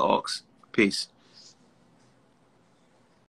 Who Got the Aux? Peace.